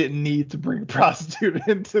 you really didn't need to bring a prostitute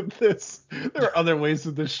into this. There are other ways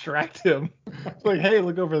to distract him. It's like, hey,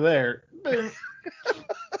 look over there.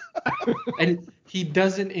 And he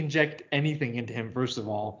doesn't inject anything into him, first of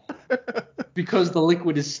all, because the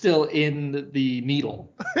liquid is still in the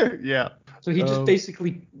needle. Yeah. So he just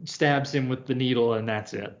basically stabs him with the needle, and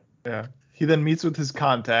that's it. Yeah. He then meets with his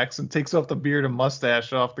contacts and takes off the beard and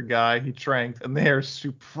mustache off the guy he tranked, and they are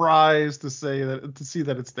surprised to see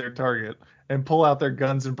that it's their target, and pull out their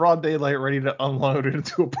guns in broad daylight, ready to unload it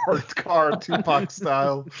into a parked car, Tupac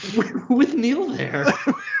style. With Neil there.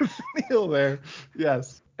 With Neil there,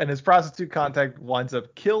 yes. And his prostitute contact winds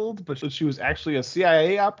up killed, but she was actually a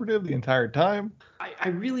CIA operative the entire time. I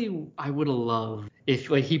would have loved if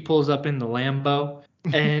like he pulls up in the Lambo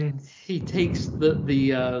and he takes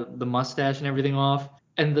the mustache and everything off,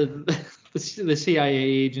 and the CIA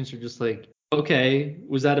agents are just like, okay,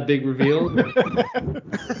 was that a big reveal?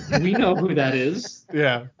 We know who that is.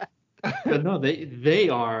 Yeah. But no, they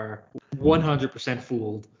are 100%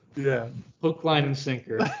 fooled. Yeah. Hook, line, and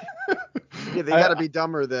sinker. Yeah, they got to be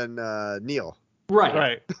dumber than Neil. Right.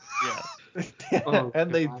 Right. Yeah. Oh,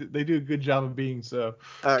 and God. they do a good job of being so.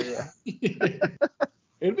 Oh yeah.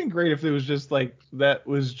 It'd been great if it was just like that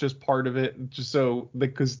was just part of it, just so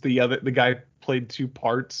because the guy played two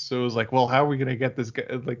parts, so it was like, well, how are we gonna get this guy?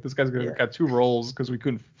 Like this guy's got two roles because we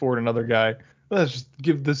couldn't afford another guy. Let's just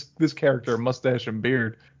give this character a mustache and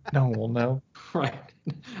beard. No one will know. Right.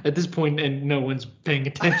 At this point, and no one's paying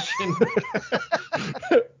attention.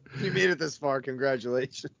 You made it this far.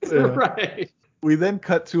 Congratulations. Yeah. Right. We then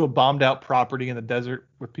cut to a bombed out property in the desert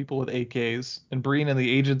with people with AKs, and Breen and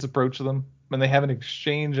the agents approach them, and they have an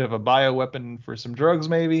exchange of a bioweapon for some drugs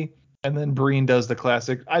maybe, and then Breen does the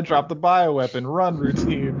classic, I dropped the bioweapon, run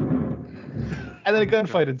routine. And then a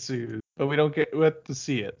gunfight ensues, but we have to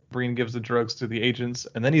see it. Breen gives the drugs to the agents,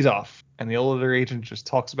 and then he's off, and the older agent just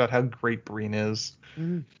talks about how great Breen is.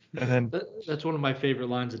 And then That's one of my favorite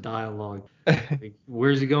lines of dialogue. Like,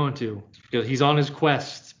 where's he going to? Because he's on his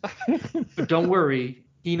quest. But don't worry,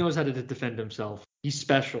 he knows how to defend himself. He's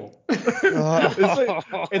special. it's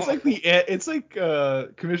like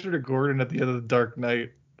Commissioner Gordon at the end of the Dark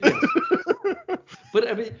Knight. But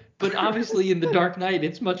obviously in the Dark Knight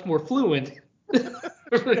it's much more fluent.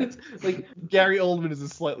 It's like Gary Oldman is a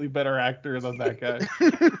slightly better actor than that guy.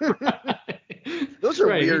 Those are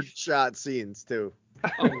weird shot scenes too.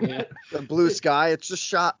 Oh yeah. The blue sky, it's just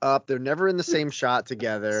shot up. They're never in the same shot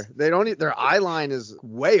together. They don't. Their eye line is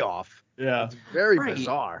way off. Yeah. It's very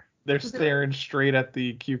bizarre. They're staring straight at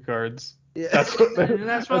the cue cards. Yeah. That's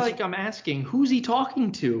why like I'm asking, who's he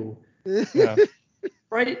talking to? Yeah.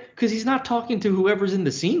 Right? Because he's not talking to whoever's in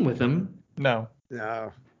the scene with him. No.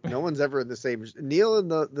 No one's ever in the same. Neil and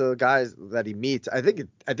the guys that he meets, I think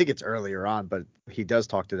it's earlier on, but he does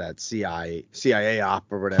talk to that CIA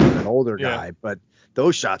op or whatever, an older guy. But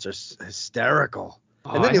those shots are hysterical.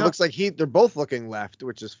 And then he looks like they're both looking left,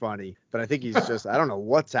 which is funny. But I think he's just, I don't know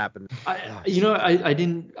what's happened. I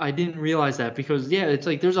didn't realize that because it's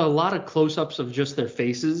like there's a lot of close-ups of just their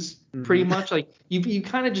faces, pretty much. Like you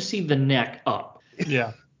kind of just see the neck up.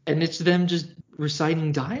 Yeah. And it's them just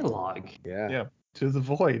reciting dialogue. Yeah. To the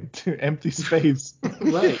void, to empty space.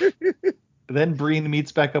 Right. Then Breen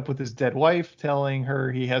meets back up with his dead wife, telling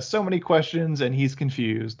her he has so many questions and he's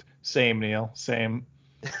confused. Same, Neil. Same.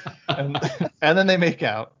 and then they make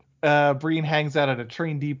out. Breen hangs out at a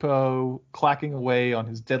train depot, clacking away on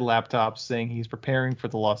his dead laptop, saying he's preparing for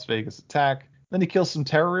the Las Vegas attack. Then he kills some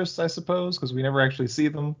terrorists, I suppose, because we never actually see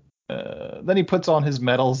them. Then he puts on his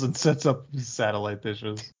medals and sets up his satellite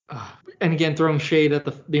dishes. And again, throwing shade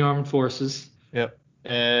at the armed forces. Yep.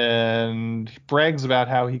 And he brags about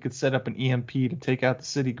how he could set up an EMP to take out the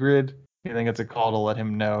city grid. I think it's a call to let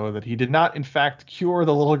him know that he did not, in fact, cure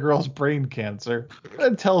the little girl's brain cancer.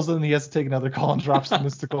 And tells them he has to take another call and drops the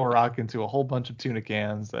mystical rock into a whole bunch of tuna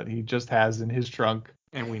cans that he just has in his trunk.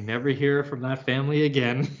 And we never hear from that family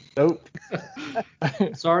again. Nope.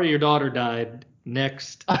 Sorry your daughter died.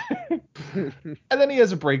 Next. And then he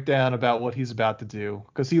has a breakdown about what he's about to do.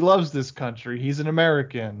 Because he loves this country. He's an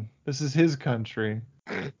American. This is his country.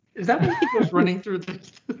 Is that when he goes running through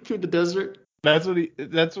the desert? That's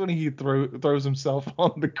when he throws himself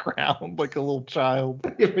on the ground like a little child.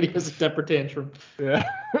 When he has a temper tantrum. Yeah.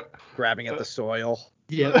 Grabbing at the soil.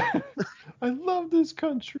 Yeah. I love this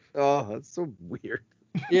country. Oh, that's so weird.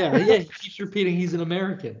 Yeah. He keeps repeating he's an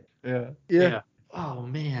American. Yeah. Oh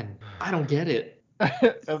man, I don't get it.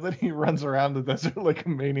 And then he runs around the desert like a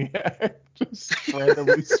maniac, just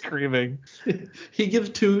randomly screaming. He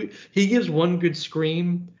gives one good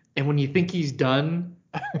scream, and when you think he's done,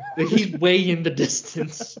 he's way in the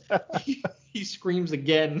distance. He screams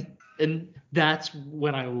again, and that's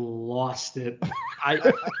when I lost it.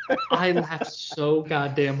 I laughed so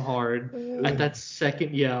goddamn hard at that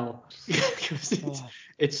second yell.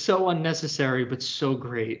 It's so unnecessary, but so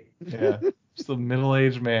great. Yeah. Just a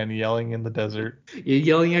middle-aged man yelling in the desert. You're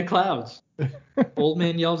yelling at clouds. Old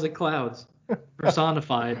man yells at clouds.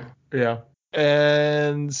 Personified. Yeah.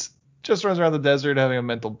 And just runs around the desert having a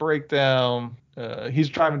mental breakdown. He's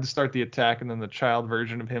driving to start the attack, and then the child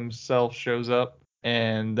version of himself shows up.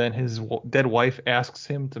 And then his dead wife asks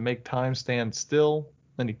him to make time stand still.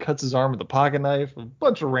 Then he cuts his arm with a pocket knife. A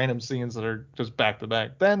bunch of random scenes that are just back to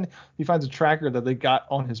back. Then he finds a tracker that they got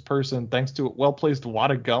on his person thanks to a well-placed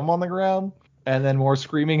wad of gum on the ground. And then more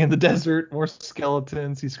screaming in the desert, more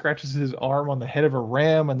skeletons. He scratches his arm on the head of a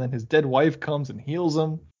ram, and then his dead wife comes and heals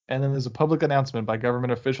him. And then there's a public announcement by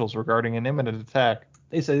government officials regarding an imminent attack.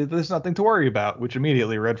 They say that there's nothing to worry about, which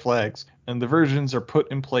immediately red flags. And diversions are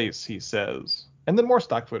put in place, he says. And then more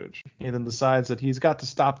stock footage. He then decides that he's got to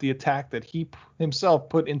stop the attack that he himself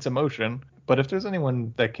put into motion. But if there's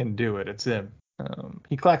anyone that can do it, it's him.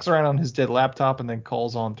 He clacks around on his dead laptop and then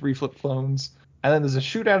calls on 3 flip phones. And then there's a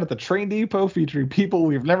shootout at the train depot featuring people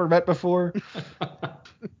we've never met before.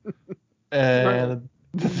 And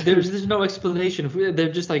there's no explanation.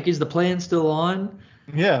 They're just like, is the plan still on?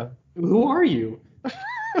 Yeah. Who are you?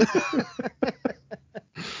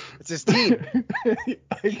 It's his team.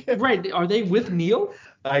 Right. Are they with Neil?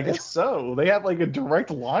 I guess so. They have like a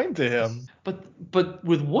direct line to him. But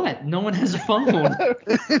with what? No one has a phone.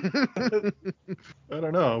 I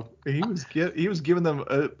don't know. He was giving them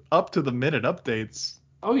up to the minute updates.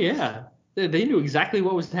 Oh yeah. They knew exactly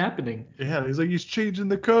what was happening. Yeah, he's like, he's changing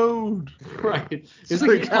the code. Right. It's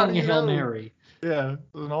like he's calling a Hail Mary. Yeah,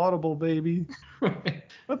 it's an audible, baby. Right.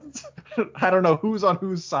 I don't know who's on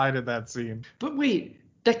whose side in that scene. But wait,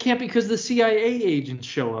 that can't be because the CIA agents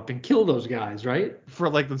show up and kill those guys, right? For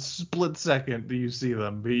like the split second do you see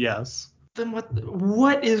them, but yes. Then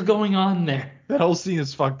what is going on there? That whole scene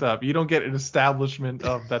is fucked up. You don't get an establishment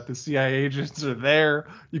of that the CIA agents are there.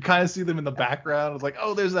 You kind of see them in the background. It's like,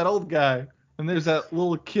 oh, there's that old guy. And there's that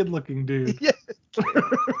little kid-looking dude. Yeah.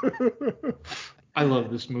 I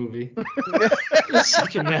love this movie. It's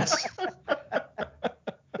such a mess.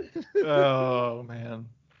 Oh, man.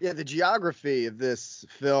 Yeah, the geography of this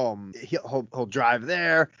film, he'll drive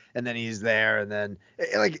there, and then he's there, and then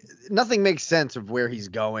like nothing makes sense of where he's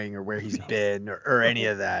going or where he's been or any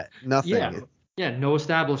of that. Nothing. Yeah, no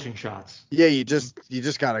establishing shots. Yeah, you just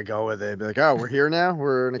gotta go with it. Be like, oh, we're here now.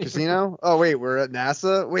 We're in a casino. Oh wait, we're at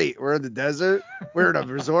NASA. Wait, we're in the desert. We're in a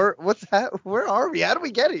resort. What's that? Where are we? How do we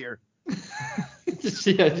get here?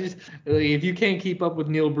 If you can't keep up with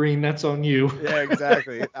Neil Breen, that's on you. Yeah,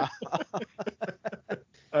 exactly.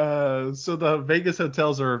 So the Vegas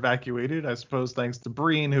hotels are evacuated, I suppose, thanks to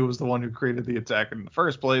Breen, who was the one who created the attack in the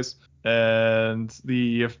first place. And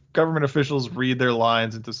the government officials read their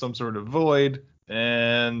lines into some sort of void.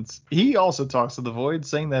 And he also talks to the Void,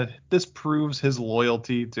 saying that this proves his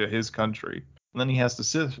loyalty to his country. And then he has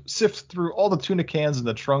to sift through all the tuna cans in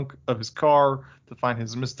the trunk of his car to find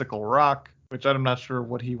his mystical rock, which I'm not sure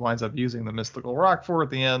what he winds up using the mystical rock for at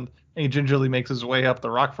the end. And he gingerly makes his way up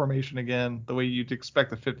the rock formation again, the way you'd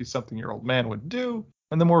expect a 50-something-year-old man would do.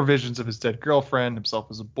 And the more visions of his dead girlfriend, himself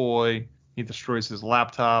as a boy. He destroys his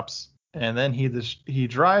laptops. And then he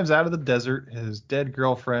drives out of the desert, his dead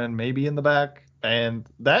girlfriend maybe in the back. And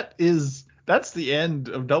that's the end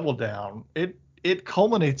of Double Down. It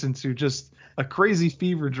culminates into just a crazy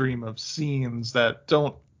fever dream of scenes that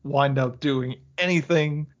don't wind up doing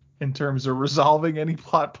anything in terms of resolving any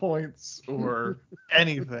plot points or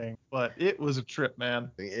anything. But it was a trip,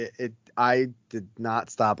 man. I did not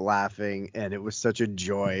stop laughing, and it was such a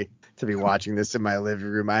joy to be watching this in my living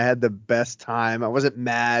room. I had the best time. I wasn't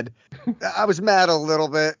mad. I was mad a little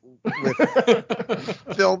bit with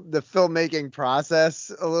the filmmaking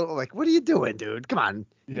process. A little like, what are you doing, dude? Come on,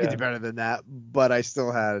 you can do better than that. But I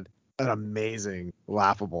still had an amazing,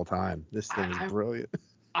 laughable time. This thing is brilliant.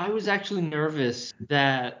 I was actually nervous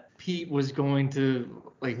that Pete was going to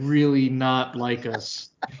like really not like us.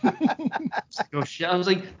 Oh shit! I was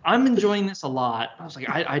like, I'm enjoying this a lot. I was like,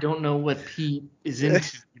 I don't know what Pete is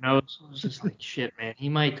into, you know. So I was just like, shit, man. He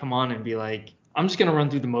might come on and be like, I'm just gonna run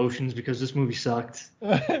through the motions because this movie sucked.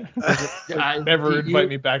 Never invite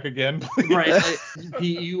me back again. Right, like,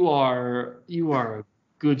 Pete, you are a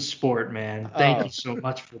good sport, man. Thank you so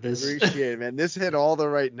much for this. Appreciate it, man. This hit all the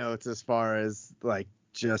right notes as far as like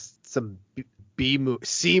just some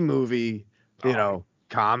C movie, you know,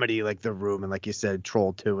 comedy like The Room and like you said,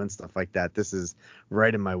 Troll 2 and stuff like that. This is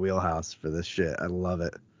right in my wheelhouse for this shit. I love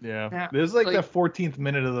it. Yeah. There's like that 14th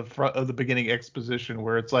minute of the beginning exposition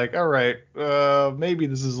where it's like, all right, maybe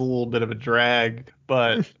this is a little bit of a drag,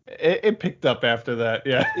 but it picked up after that.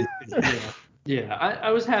 Yeah. Yeah, I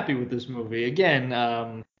was happy with this movie. Again,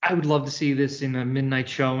 I would love to see this in a midnight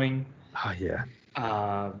showing. Oh yeah.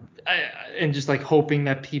 And just like hoping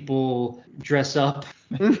that people dress up,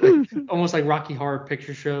 almost like Rocky Horror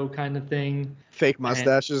Picture Show kind of thing. Fake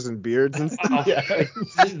mustaches and beards and stuff.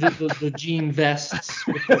 The jean vests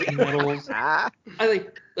with the medals. I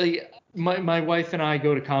like my wife and I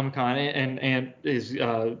go to Comic-Con, and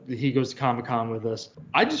he goes to Comic-Con with us.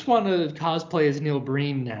 I just want to cosplay as Neil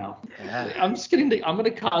Breen now. Yeah. I'm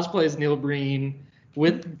gonna cosplay as Neil Breen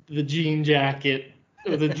with the jean jacket.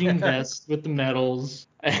 The jean vest with the medals,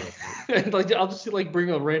 and like I'll just like bring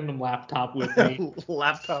a random laptop with me.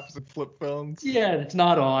 Laptops and flip phones. Yeah, it's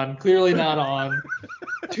not on. Clearly not on.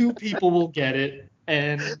 2 people will get it,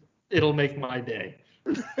 and it'll make my day.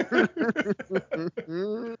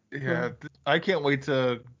 Yeah, I can't wait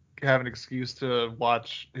to have an excuse to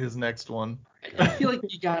watch his next one. I feel like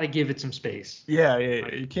you gotta give it some space. Yeah.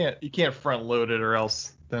 You can't front load it, or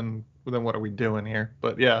else then what are we doing here?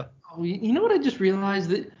 But yeah. Oh, you know what I just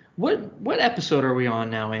realized? That what episode are we on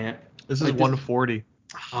now, Ant? This is 140.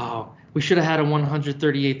 Oh, we should have had a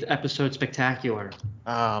 138th episode spectacular.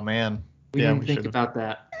 Oh man. We didn't think about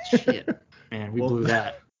that. Shit, man, we blew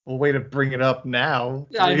that. Well, way to bring it up now.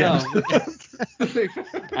 I know.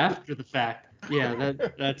 After the fact. Yeah,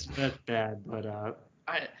 that's bad. But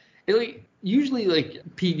usually like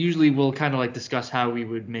Pete will kind of like discuss how we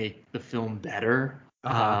would make the film better.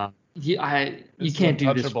 You can't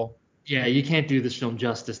do this. Yeah, you can't do this film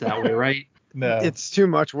justice that way, right? No. It's too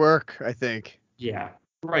much work, I think. Yeah.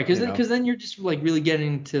 Right, because then you're just like really getting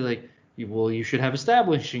into like, you should have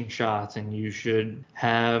establishing shots, and you should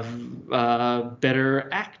have better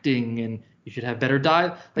acting, and you should have better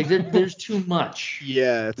dialogue. Like there's too much.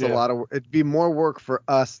 Yeah, it's a lot of. It'd be more work for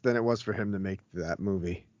us than it was for him to make that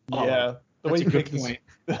movie. Yeah. The way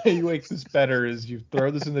you make this better is you throw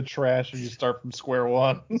this in the trash and you start from square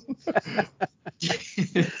one.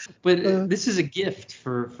 But this is a gift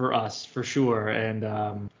for us for sure, and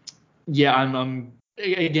I'm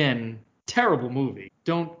again, terrible movie.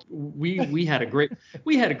 We had a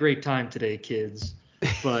great time today, kids,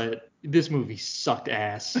 but this movie sucked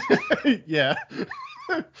ass. Yeah.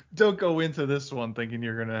 Don't go into this one thinking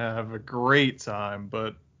you're gonna have a great time,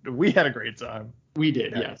 but we had a great time. We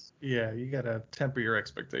did, yes. Yeah, you gotta temper your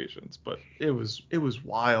expectations, but it was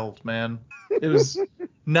wild, man. It was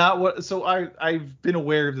not what. So I've been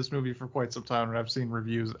aware of this movie for quite some time, and I've seen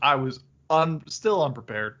reviews. I was still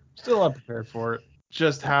unprepared for it.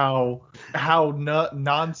 Just how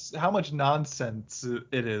much nonsense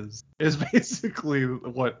it is basically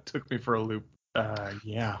what took me for a loop.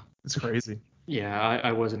 Yeah, it's crazy. Yeah,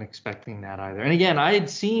 I wasn't expecting that either. And again,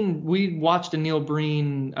 we watched a Neil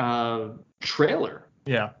Breen trailer.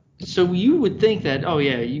 Yeah. So you would think that, oh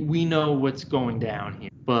yeah, we know what's going down here,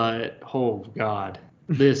 but oh god,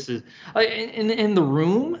 this is in the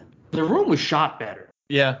room. The room was shot better.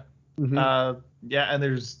 Yeah. Mm-hmm. Yeah, and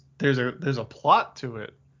there's a plot to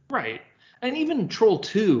it. Right. And even Troll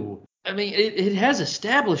 2, I mean, it has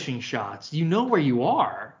establishing shots. You know where you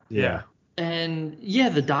are. Yeah. And yeah,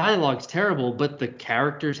 the dialogue's terrible, but the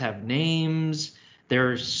characters have names.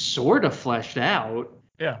 They're sort of fleshed out.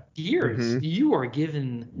 Yeah. Here, you are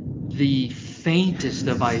given the faintest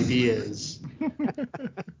of ideas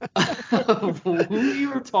of who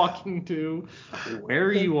you're talking to,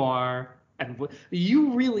 where you are, and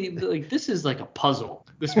you really like. This is like a puzzle.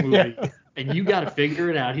 This movie, and you got to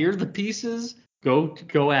figure it out. Here's the pieces. Go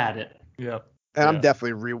at it. Yep. And I'm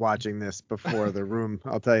definitely rewatching this before The Room.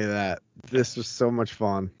 I'll tell you that. This was so much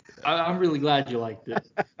fun. I'm really glad you liked it.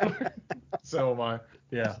 So am I.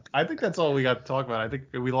 Yeah. I think that's all we got to talk about. I think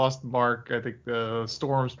we lost Mark. I think the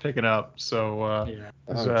storm's picking up. So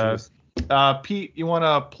Pete, you want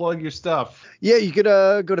to plug your stuff? Yeah, you could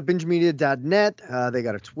go to bingemedia.net. They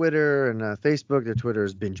got a Twitter and Facebook. Their Twitter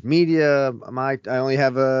is Binge Media. I only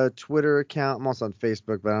have a Twitter account. I'm also on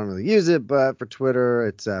Facebook, but I don't really use it. But for Twitter,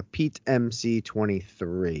 it's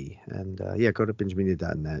PeteMC23. And go to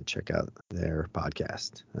bingemedia.net. Check out their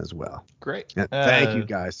podcast as well. Great. And thank you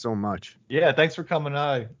guys so much. Yeah, thanks for coming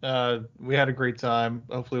on. We had a great time.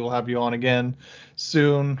 Hopefully we'll have you on again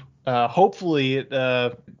soon. Hopefully it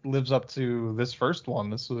lives up to this first one.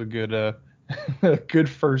 This was a good good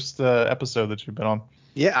first episode that you've been on.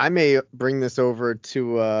 Yeah, I may bring this over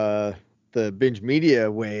to the Binge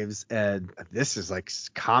Media waves, and this is like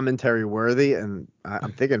commentary worthy, and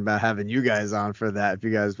I'm thinking about having you guys on for that if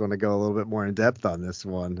you guys want to go a little bit more in depth on this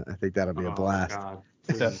one. I think that'll be a blast. God.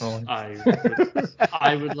 Definitely.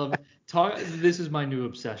 I would love talk. This is my new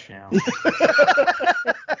obsession now.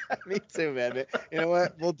 Me too, man. You know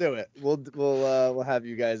what? We'll do it. We'll have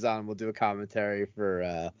you guys on. We'll do a commentary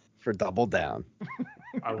for Double Down.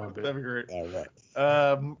 I love it. That'd be great. All right.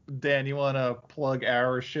 Dan, you want to plug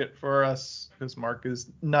our shit for us because Mark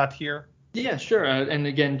is not here? Yeah, sure. And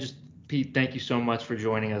again, just Pete, thank you so much for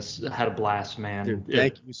joining us. I had a blast, man. Dude,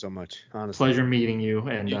 thank you so much. Honestly. Pleasure meeting you.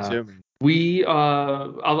 And you too.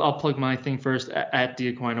 I'll plug my thing first at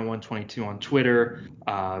Diaquino122 on Twitter.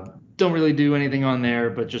 Don't really do anything on there,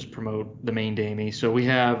 but just promote the Main Damie. So we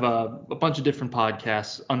have a bunch of different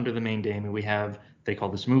podcasts under the Main Damie. We have They Call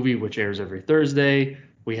This Movie, which airs every Thursday.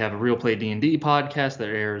 We have a Real Play D&D podcast that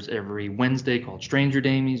airs every Wednesday called Stranger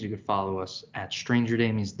Damies. You can follow us at Stranger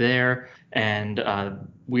Damies there. And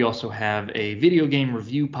we also have a video game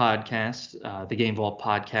review podcast, the Game Vault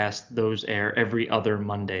podcast. Those air every other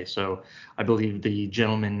Monday. So I believe the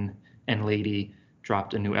gentleman and lady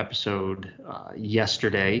dropped a new episode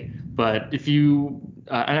yesterday. But if you,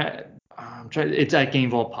 it's at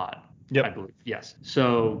Game Vault Pod, I believe. Yes.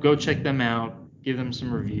 So go check them out. Give them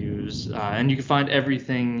some reviews, and you can find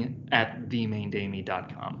everything at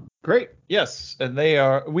themaindamie.com. Great. Yes. And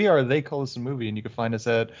we are They Call This a Movie, and you can find us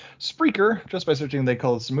at Spreaker just by searching They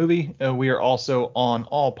Call This a Movie. We are also on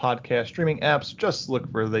all podcast streaming apps. Just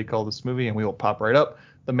look for They Call This a Movie, and we will pop right up.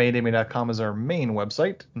 TheMainDamie.com is our main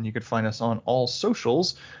website, and you can find us on all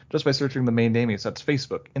socials just by searching The Main Damie. So that's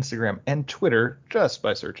Facebook, Instagram, and Twitter just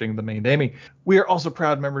by searching The Main Damie. We are also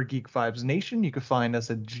proud member of Geek Vibes Nation. You can find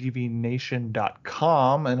us at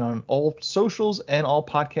gvnation.com and on all socials and all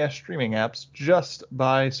podcast streaming apps just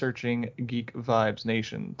by searching Geek Vibes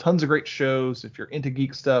Nation. Tons of great shows. If you're into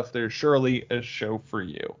geek stuff, there's surely a show for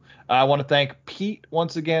you. I want to thank Pete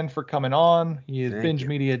once again for coming on. He is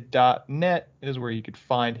bingemedia.net is where you could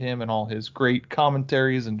find him and all his great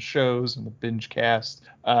commentaries and shows and the Binge Cast.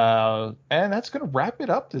 And that's going to wrap it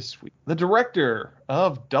up this week. The director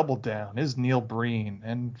of Double Down is Neil Breen.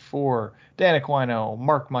 And for Dan Aquino,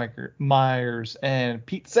 Mark Myers, and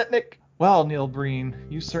Pete Setnick, well, Neil Breen,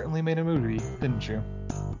 you certainly made a movie, didn't you?